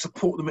 Can you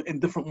support them in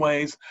different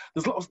ways?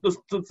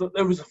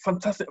 There is a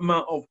fantastic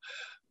amount of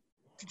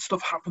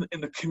stuff happening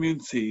in the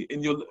community,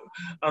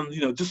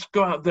 just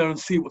go out there and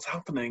see what's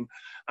happening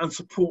and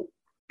support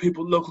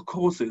people, local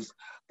causes.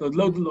 There are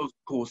loads of local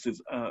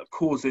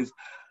causes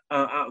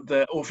out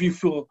there. Or if you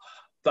feel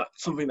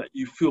that's something that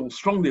you feel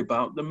strongly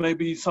about, then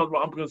maybe you decide,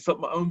 right, I'm going to set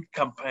my own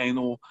campaign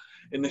or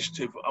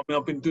initiative.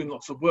 I've been doing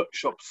lots of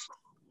workshops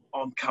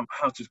on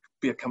how to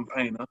be a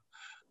campaigner.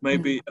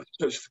 Maybe if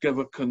Churches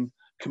Together can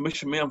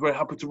commission me, I'm very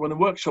happy to run a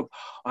workshop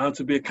on how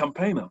to be a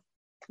campaigner.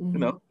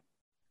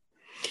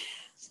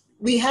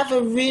 We have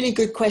a really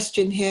good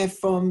question here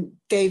from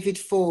David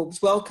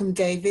Forbes. Welcome,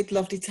 David.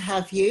 Lovely to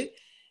have you.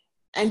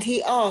 And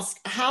he asked,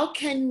 how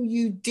can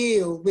you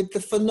deal with the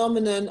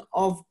phenomenon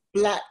of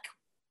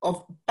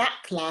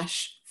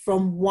backlash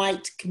from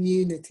white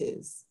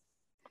communities?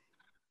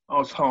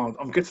 Oh, it's hard.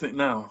 I'm getting it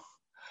now.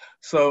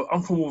 So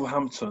I'm from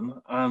Wolverhampton,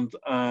 and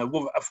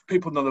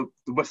people know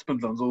the West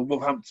Midlands or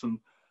Wolverhampton,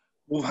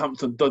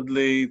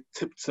 Dudley,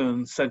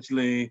 Tipton,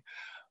 Sedgley,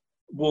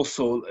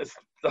 Walsall.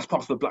 That's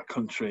part of the Black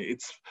Country.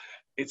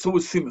 It's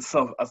always seen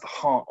itself as the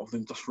heart of the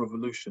Industrial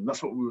Revolution.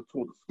 That's what we were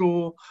taught at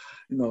school.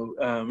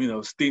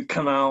 Steam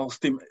canal,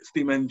 steam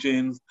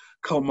engines,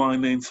 coal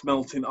mining,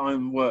 smelting,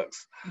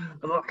 ironworks,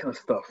 and that kind of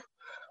stuff.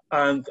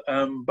 And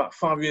about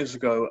 5 years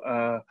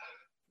ago,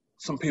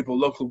 some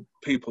local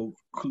people,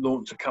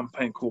 launched a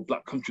campaign called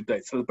Black Country Day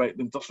to celebrate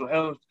the industrial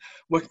heritage,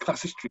 working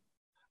class history,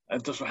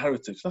 industrial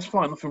heritage. That's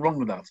fine, nothing wrong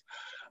with that.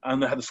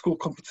 And they had a school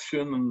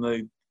competition, and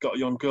they got a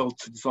young girl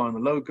to design a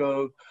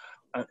logo,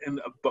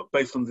 but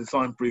based on the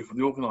design brief of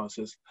the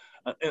organisers.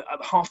 And at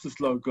the heart of this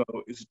logo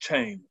is a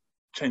chain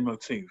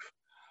motif.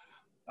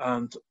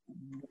 And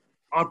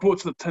I brought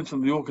to the attention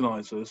of the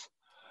organisers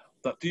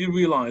that, do you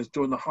realise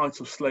during the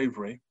height of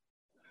slavery,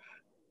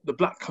 the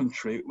Black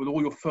Country, with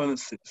all your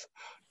furnaces,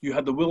 you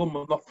had the real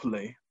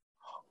monopoly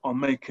on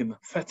making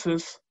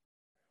fetters,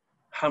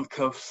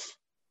 handcuffs,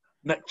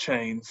 neck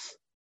chains,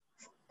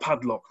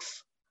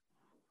 padlocks,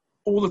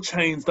 all the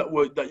chains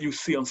that you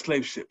see on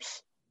slave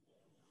ships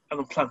and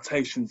on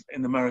plantations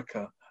in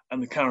America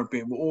and the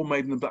Caribbean were all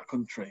made in the Black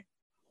Country.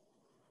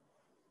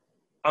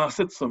 And I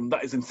said to them,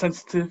 that is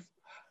insensitive.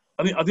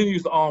 I didn't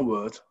use the R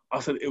word.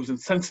 I said it was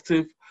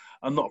insensitive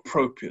and not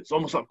appropriate. It's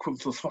almost like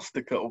equivalent to a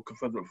swastika or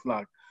Confederate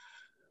flag.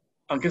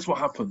 And guess what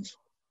happens?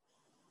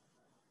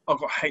 I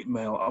got hate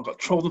mail. I got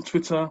trolled on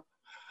Twitter.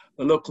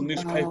 The local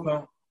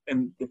newspaper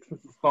in the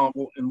Star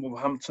in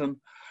Wolverhampton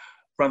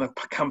ran a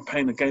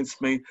campaign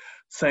against me,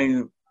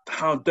 saying,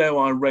 how dare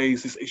I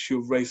raise this issue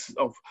of race,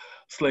 of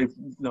slave,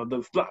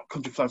 the Black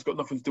Country flag's got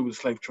nothing to do with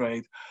the slave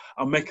trade.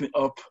 I'm making it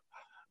up.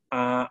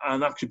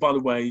 And actually, by the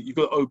way, you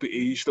got OBE,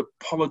 you should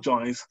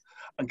apologise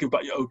and give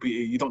back your OBE.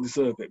 You don't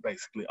deserve it,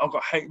 basically. I've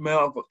got hate mail,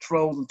 I've got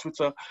trolls on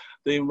Twitter.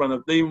 They even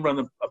ran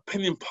an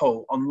opinion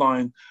poll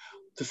online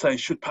to say,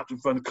 should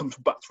Patrick Vellner come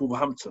back to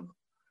Wolverhampton?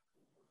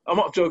 I'm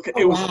not joking.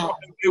 Oh, wow.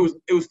 It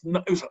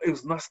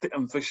was nasty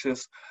and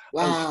vicious.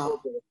 Wow.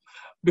 And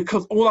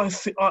because all I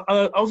see,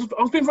 I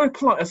was being very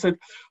polite. I said,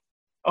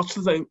 I was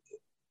saying,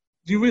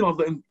 do you realise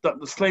that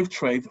the slave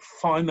trade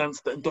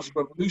financed the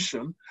Industrial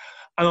Revolution?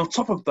 And on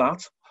top of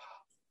that,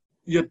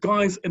 you had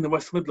guys in the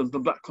West Midlands, the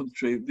Black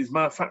Country, these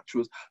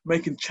manufacturers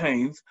making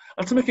chains.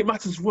 And to make it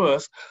matters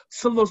worse,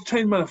 some of those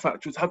chain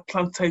manufacturers had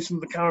plantations in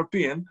the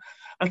Caribbean.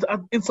 And to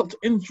add insult to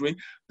injury,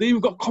 they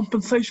even got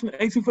compensation in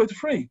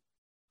 1833.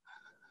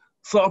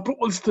 So I brought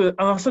all this and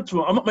I said to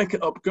them, I'm not making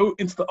it up, go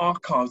into the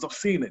archives, I've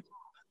seen it.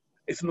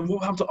 It's in the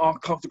Wolverhampton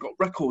archives, they've got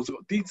records, they've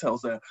got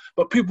details there.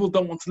 But people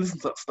don't want to listen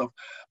to that stuff.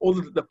 All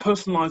they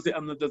personalise it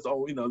and there's,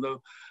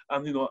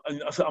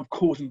 and I said, I'm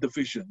causing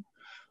division.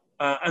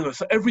 Anyway,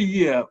 so every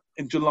year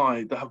in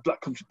July, they have Black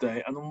Country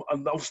Day, and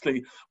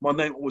obviously my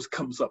name always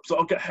comes up. So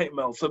I'll get hate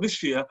mail. So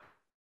this year,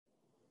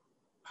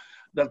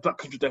 they had Black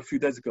Country Day a few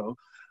days ago,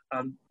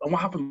 and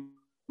what happened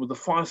with the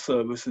fire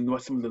service in the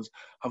West Midlands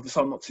have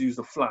decided not to use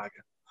the flag.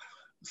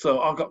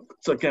 So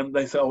again,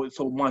 they say, oh, it's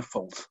all my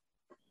fault.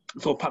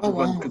 It's all Patrick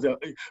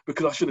Vellner,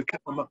 because I should have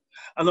kept them up.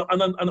 And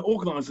the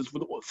organisers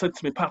said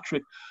to me,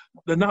 Patrick,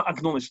 they now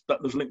acknowledged that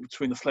there's a link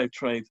between the slave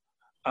trade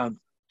and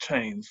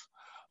chains.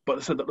 But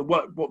they said that the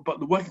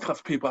working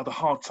class people had a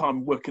hard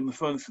time working in the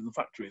furnaces and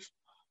factories.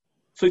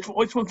 So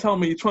what you want to tell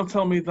me? You're trying to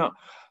tell me that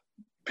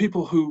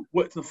people who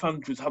worked in the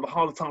factories had a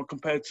harder time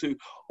compared to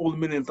all the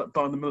millions that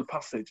died in the Middle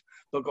Passage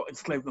that got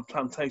enslaved in the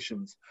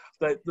plantations.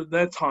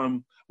 Their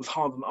time was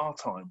harder than our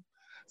time.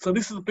 So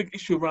this is a big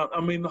issue around.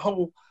 I mean, the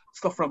whole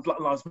stuff around Black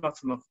Lives Matter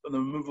and the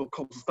removal of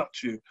Colston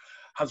statue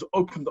has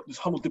opened up this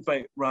whole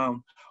debate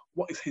around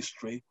what is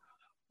history,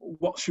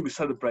 what should we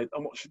celebrate,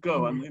 and what should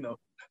go. And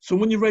so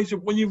when you raise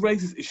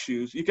these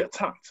issues, you get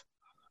attacked,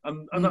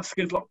 and that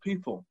scares a lot of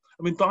people.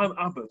 I mean, Diane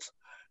Abbott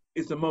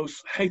is the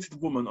most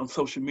hated woman on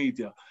social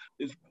media.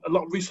 There's a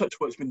lot of research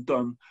work's been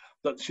done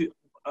that she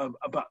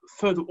about a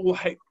third of all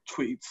hate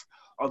tweets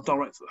are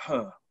directed at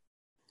her.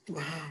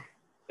 Wow.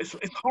 It's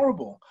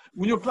horrible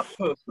when you're a black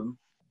person,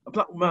 a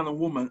black man and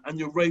woman, and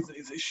you're raising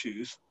these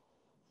issues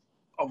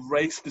of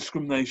race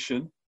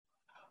discrimination.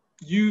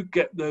 You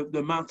get the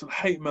amount of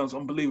hate mails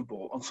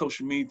unbelievable on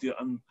social media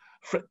and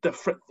threat.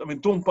 I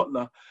mean, Dawn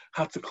Butler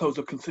had to close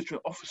her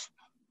constituent office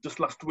just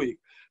last week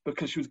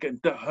because she was getting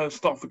her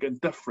staff were getting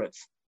death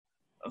threats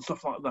and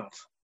stuff like that.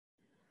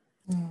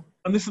 Mm.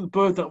 And this is the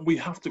burden that we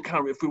have to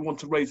carry if we want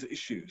to raise the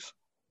issues.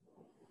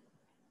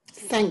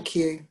 Thank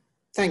you,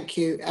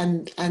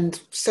 and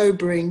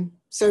sobering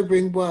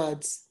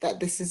words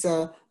that this is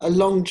a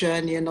long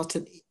journey and not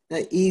an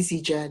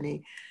easy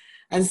journey.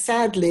 And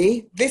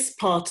sadly, this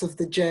part of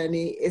the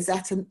journey is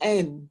at an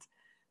end.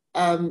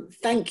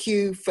 Thank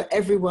you for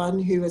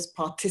everyone who has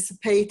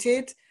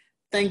participated.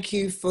 Thank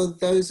you for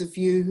those of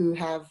you who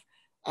have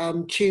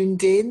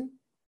tuned in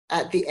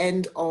at the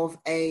end of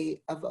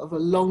a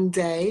long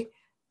day.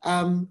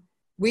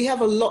 We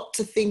have a lot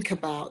to think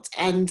about,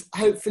 and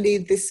hopefully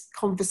this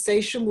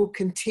conversation will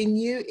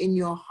continue in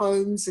your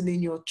homes and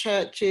in your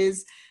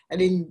churches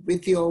and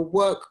with your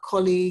work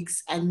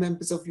colleagues and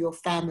members of your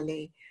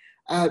family.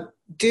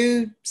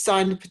 Do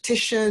sign a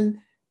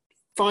petition,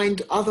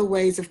 find other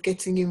ways of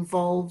getting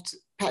involved.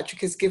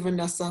 Patrick has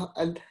given us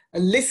a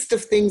list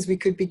of things we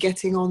could be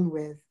getting on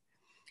with.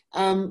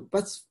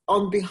 But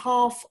on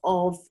behalf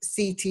of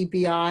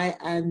CTBI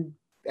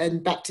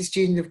and Baptist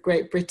Union of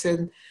Great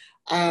Britain,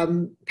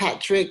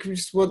 Patrick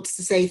just wants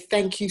to say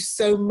thank you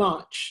so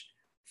much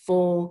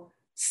for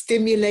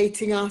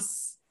stimulating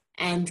us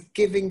and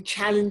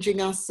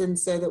challenging us, and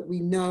so that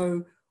we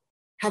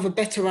have a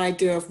better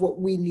idea of what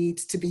we need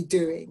to be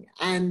doing.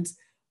 And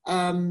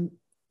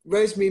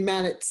Rosemary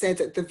Mallett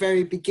said at the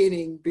very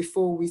beginning,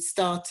 before we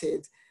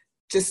started,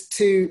 just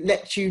to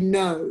let you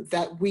know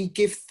that we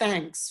give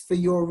thanks for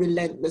your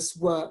relentless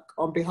work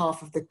on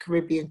behalf of the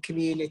Caribbean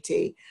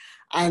community.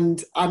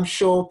 And I'm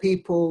sure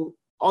people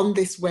on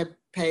this web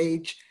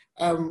page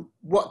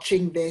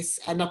watching this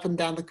and up and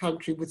down the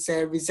country would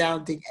say a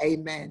resounding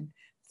amen.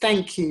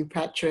 Thank you,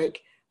 Patrick,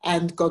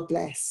 and God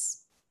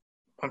bless.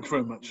 Thank you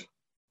very much.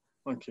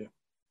 Thank you.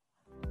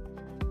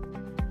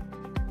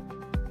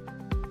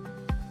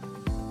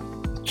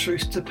 The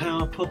Truth to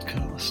Power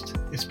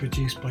podcast is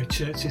produced by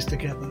Churches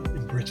Together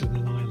in Britain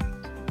and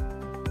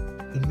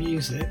Ireland. The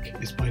music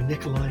is by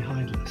Nikolai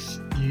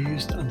Heidlas,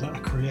 used under a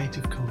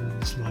Creative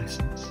Commons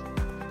license.